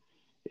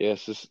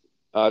Jesus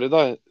er i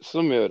deg,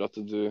 som gjør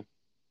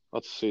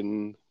at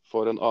synd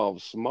får en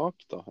avsmak,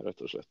 da,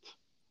 rett og slett.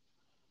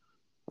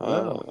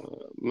 Ja.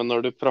 Men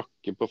når du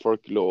prakker på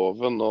folk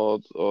loven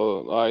og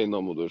nei,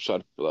 nå må du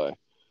skjerpe deg.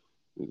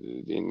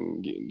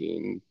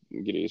 Din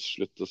gris,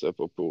 slutt å se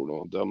på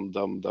porno. Dam,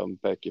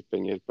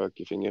 pekefinger.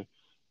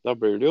 Da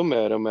blir du jo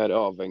mer og mer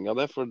avhengig av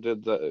det. For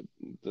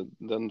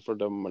den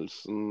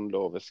fordømmelsen,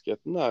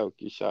 loviskheten, er jo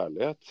ikke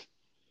kjærlighet,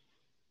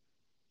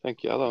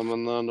 tenker jeg da.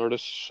 Men når du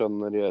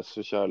skjønner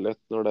Jesu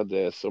kjærlighet, når det er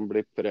det som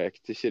blir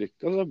prekt i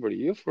kirka, så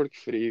blir jo folk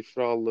fri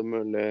fra alle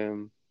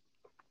mulige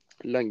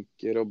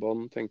lenker og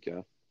bånd, tenker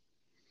jeg.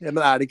 Ja,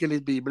 men er det ikke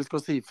litt bibelsk å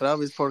si fra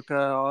hvis folk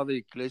har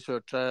virkelig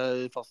kjørt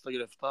seg fast i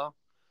grøfta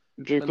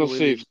Du med kan noe i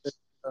si, livet?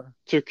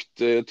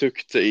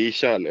 tukte i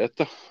kjærlighet,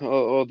 da.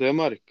 Og det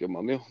merker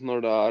man jo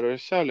når det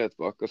er kjærlighet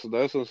bak. Altså, det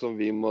er jo sånn som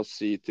vi må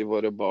si til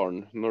våre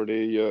barn når de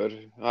gjør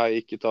 «Hei,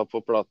 ikke ta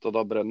på plata,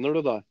 da brenner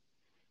du deg».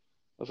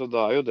 Altså,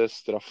 da er jo det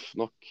straff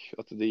nok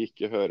at de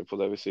ikke hører på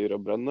det vi sier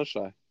og brenner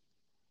seg.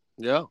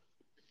 Ja.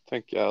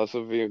 Tenker jeg,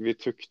 altså vi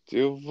tukter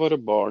jo våre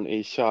barn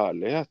i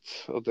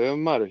kjærlighet, og det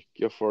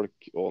merker jo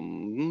folk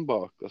ånden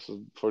bak.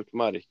 Altså, folk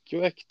merker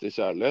jo ekte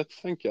kjærlighet,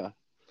 tenker jeg.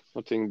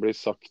 Når ting blir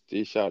sagt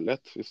i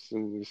kjærlighet. Hvis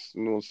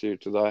noen sier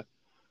til deg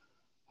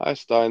 «Hei,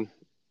 Stein,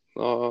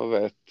 nå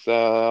vet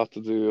jeg at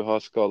du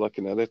har skadet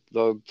kneet ditt.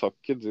 Da tar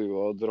ikke du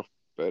og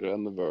dropper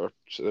en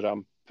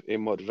vert-ramp i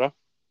morgen».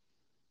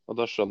 Og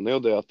da skjønner jo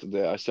det at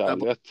det er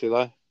kjærlighet til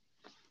deg.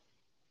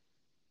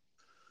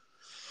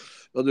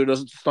 Og du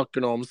snakker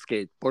nå om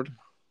skateboard.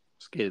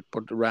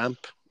 Skateboard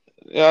ramp.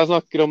 Jeg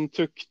snakker om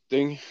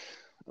tukting.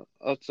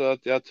 Altså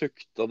at jeg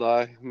tukta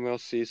deg med å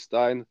si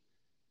 «Stein,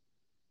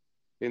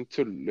 din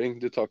tulling,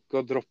 du tar ikke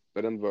og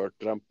dropper en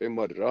vert-ramp i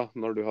morgen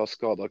når du har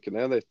skadet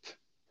kneet ditt».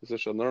 Hvis du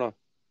skjønner, da.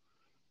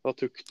 Da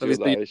tukter jo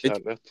deg i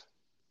kjærlighet.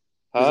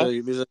 Hæ?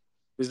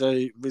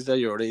 Hvis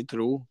jeg gjør det i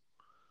tro.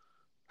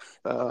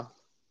 Ja.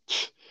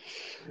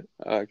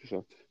 Ja, ikke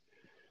sant.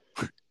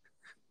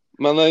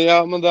 Men ja,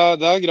 men det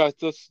er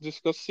greit at du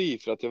skal si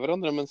fra til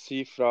hverandre, men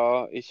si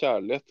fra i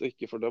kjærlighet og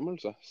ikke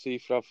fordømmelse. Si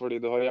fra fordi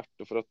du har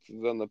hjerte for at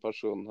denne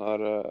personen her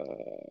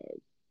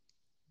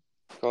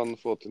kan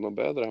få til noe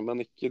bedre,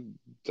 men ikke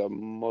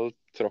døm og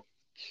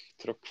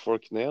tråkk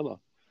folk ned, da.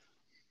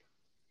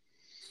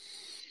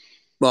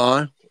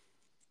 Nei.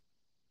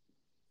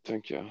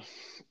 Tenker jeg.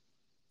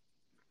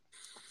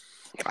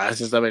 Jeg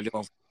syns det er veldig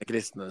vanskelig med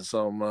kristne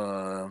som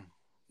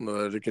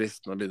når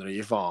kristne begynner å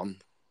gi faen,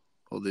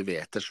 og de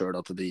vet det sjøl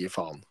at de gir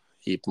faen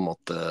i på en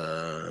måte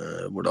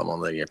hvordan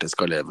man egentlig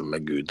skal leve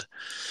med Gud,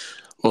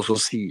 og så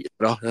sier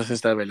fra. Jeg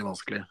syns det er veldig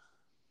vanskelig.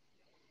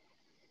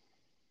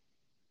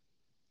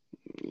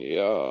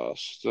 Ja,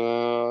 så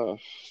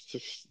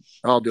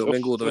Jeg hadde jo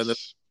min gode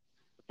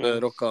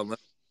venn rockane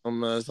som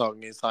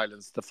sang i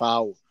Silence the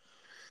Foul.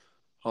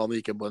 Han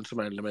gikk på en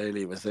smell med i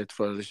livet sitt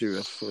for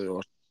 20 år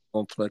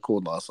siden med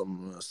kona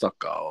som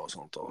stakk av og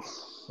sånt, og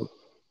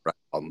ble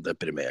han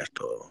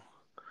deprimert og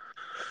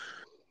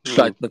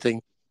sleit med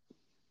ting.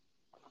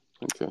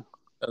 Okay.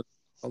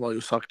 Han har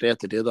jo sagt det i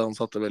ettertid, han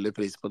satte veldig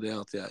pris på det,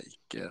 at jeg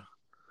ikke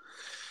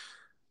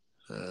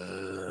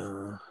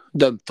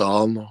dømte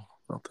han,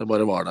 at jeg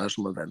bare var der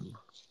som en venn.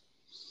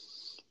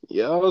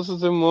 Ja, altså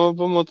du må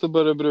på en måte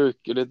bare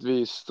bruke litt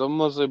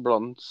visdom. Altså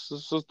iblant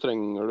så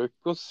trenger du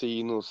ikke å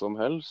si noe som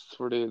helst,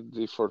 fordi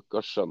de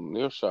folka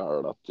skjønner jo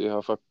selv at de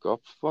har fucka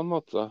opp, på en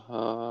måte.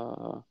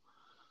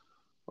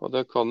 Og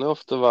det kan jo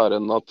ofte være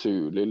en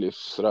naturlig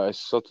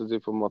livsreise, at de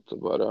på en måte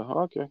bare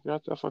OK,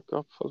 greit, jeg fucka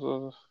opp. Altså,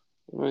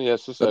 men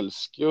Jesus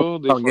elsker jo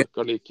de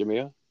folka like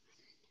mye.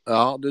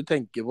 Ja, du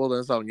tenker på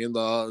den sangen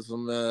da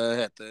som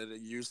heter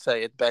You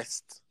Say It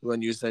Best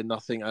When You Say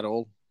Nothing At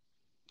All.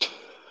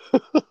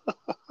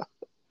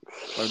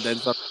 Var det den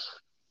sangen?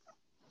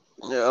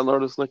 Ja, når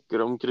du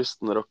snakker om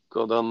kristenrock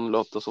og den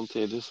låta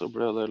samtidig, så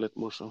ble det litt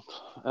morsomt.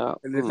 Ja.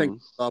 Eller tenker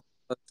du da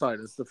på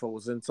Silence the Foe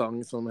sin sang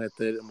som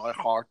heter My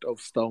Heart of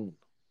Stone?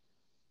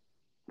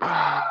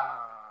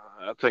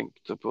 Jeg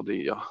tenkte på de,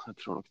 ja. Jeg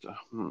tror nok det.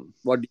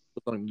 Var de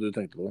sangene du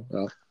tenkte på?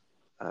 Ja.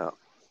 Ja.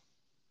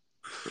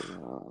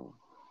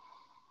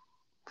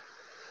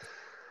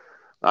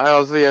 Nei,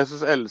 altså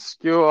Jesus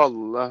elsker jo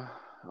alle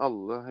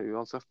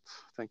uansett,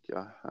 tenker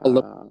jeg.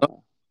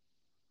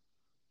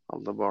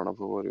 Alle barna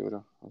på vår jord.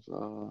 Altså,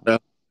 Ja.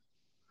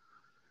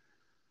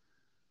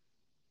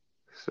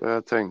 så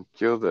jeg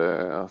tenker jo det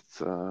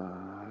at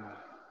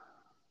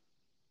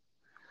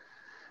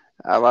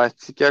jeg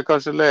vet ikke, jeg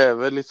kanskje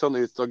lever litt sånn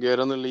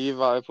utagerende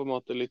liv, er jo på en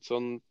måte litt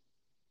sånn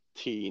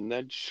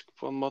teenage,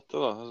 på en måte,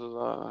 da. Altså,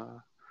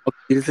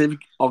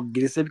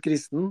 Aggressiv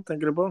kristen,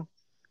 tenker du på?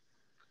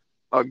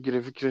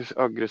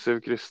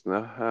 Aggressiv kristne,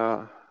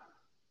 ja.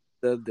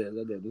 Det er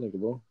det du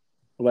tenker på?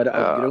 Å være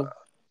aggro?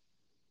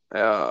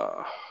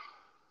 Ja.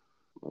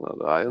 Men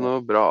det er jo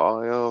noe bra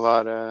i å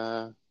være.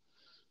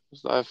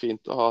 Så det er jo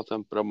fint å ha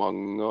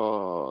temperament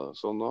og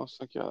sånn òg,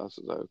 tenker jeg. Så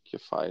det er jo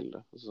ikke feil,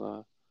 det. Altså,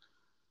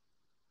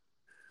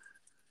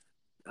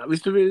 ja,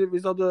 hvis du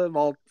hadde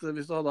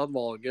hatt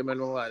valget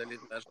mellom å være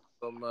litt mer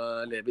som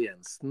Levi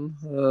Jensen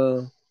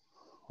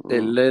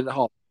eller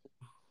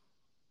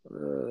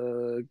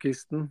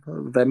kristen,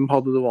 hvem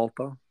hadde du valgt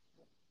da?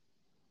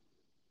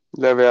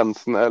 Levi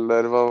Jensen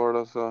eller hva var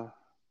det så?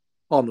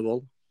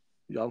 Hanevold.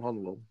 Jan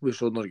Hanevold,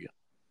 Visjon Norge.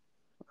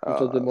 Ja,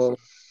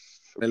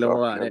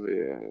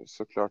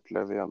 så klart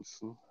Levi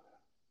Jensen.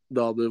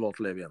 Da hadde du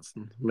valgt Levi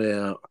Jensen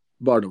med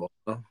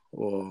barnevogna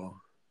og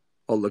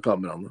alle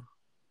kameraene.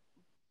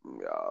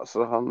 Ja,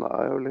 så han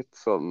er jo litt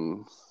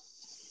sånn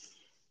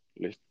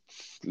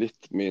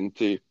litt min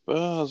type.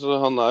 Altså,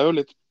 han er jo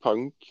litt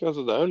punk.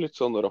 Altså, det er jo litt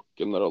sånn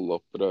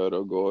rock'n'roll-opprør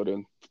å gå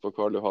rundt på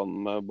Karl Johan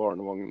med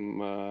barnevogn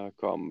med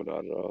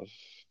kameraer og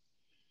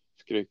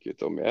skrike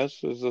ut om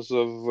Jesus.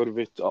 Altså,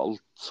 hvorvidt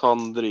alt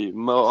han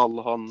driver med og all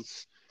hans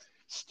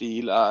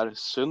stil er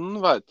sunn,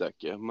 vet jeg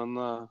ikke. Men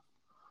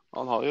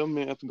han har jo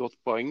med et godt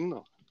poeng,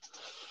 da.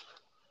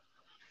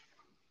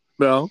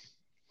 Ja.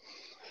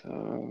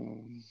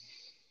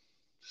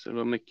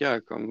 Selv om ikke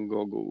jeg kan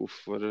gå god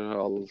for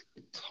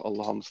all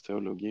hans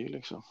teologi,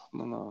 liksom.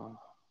 Men jeg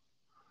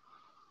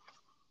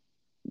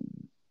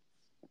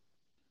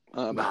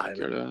Nei,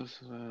 backer det.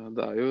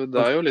 Det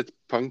er jo litt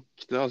punk.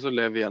 Altså,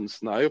 Lev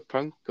Jensen er jo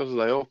punk. Altså,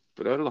 det er jo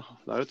opprør, da.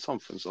 Det er jo et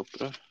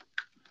samfunnsopprør.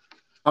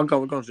 han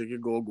kan vel kanskje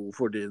ikke gå god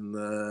for din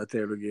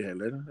teologi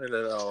heller?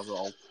 Eller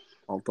altså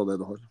alt av det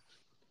du har?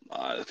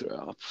 Nei, det tror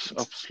jeg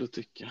absolutt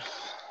ikke.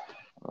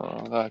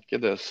 Det er ikke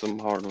det som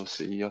har noe å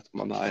si at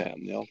man er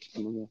enig i alt.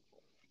 Men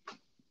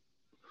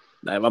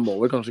Nei, man må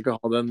vel kanskje ikke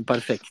ha den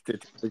perfekte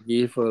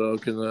teologi for å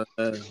kunne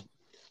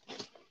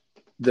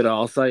dra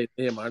seg inn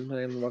i himmelen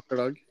en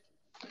vakker dag.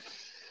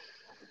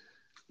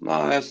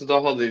 nei, så da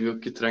hadde vi jo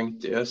ikke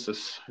trengt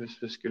Jesus hvis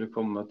vi skulle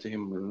komme til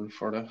himmelen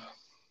for det.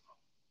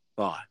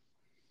 Nei.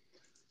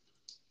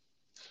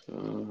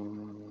 Så,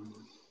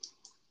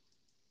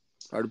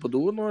 Er du på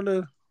do nå,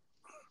 eller?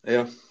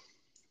 ja.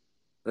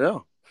 Ja.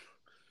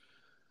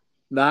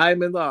 Nei,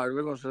 men da er det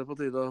vel kanskje på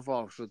tide å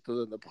få avslutte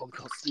denne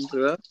podcasten,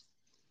 tror jeg.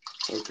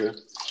 Ok.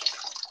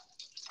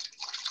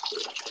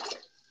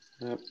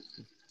 Ja.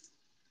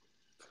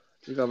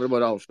 Vi kan vel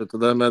bare avslutte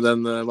det med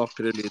den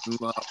vakre lyden.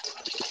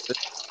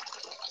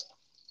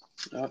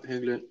 Ja,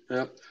 hyggelig.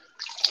 Ja.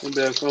 Jeg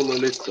ber for alle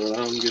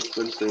lyttere om Guds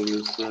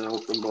velsignelse,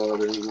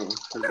 åpenbaring og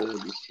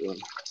helbredelse.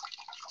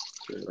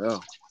 Ja.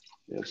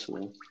 Jesu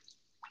navn.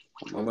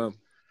 Amen.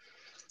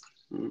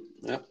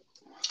 Ja.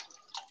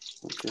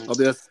 Ok.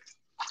 Adjøs.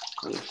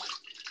 Yes.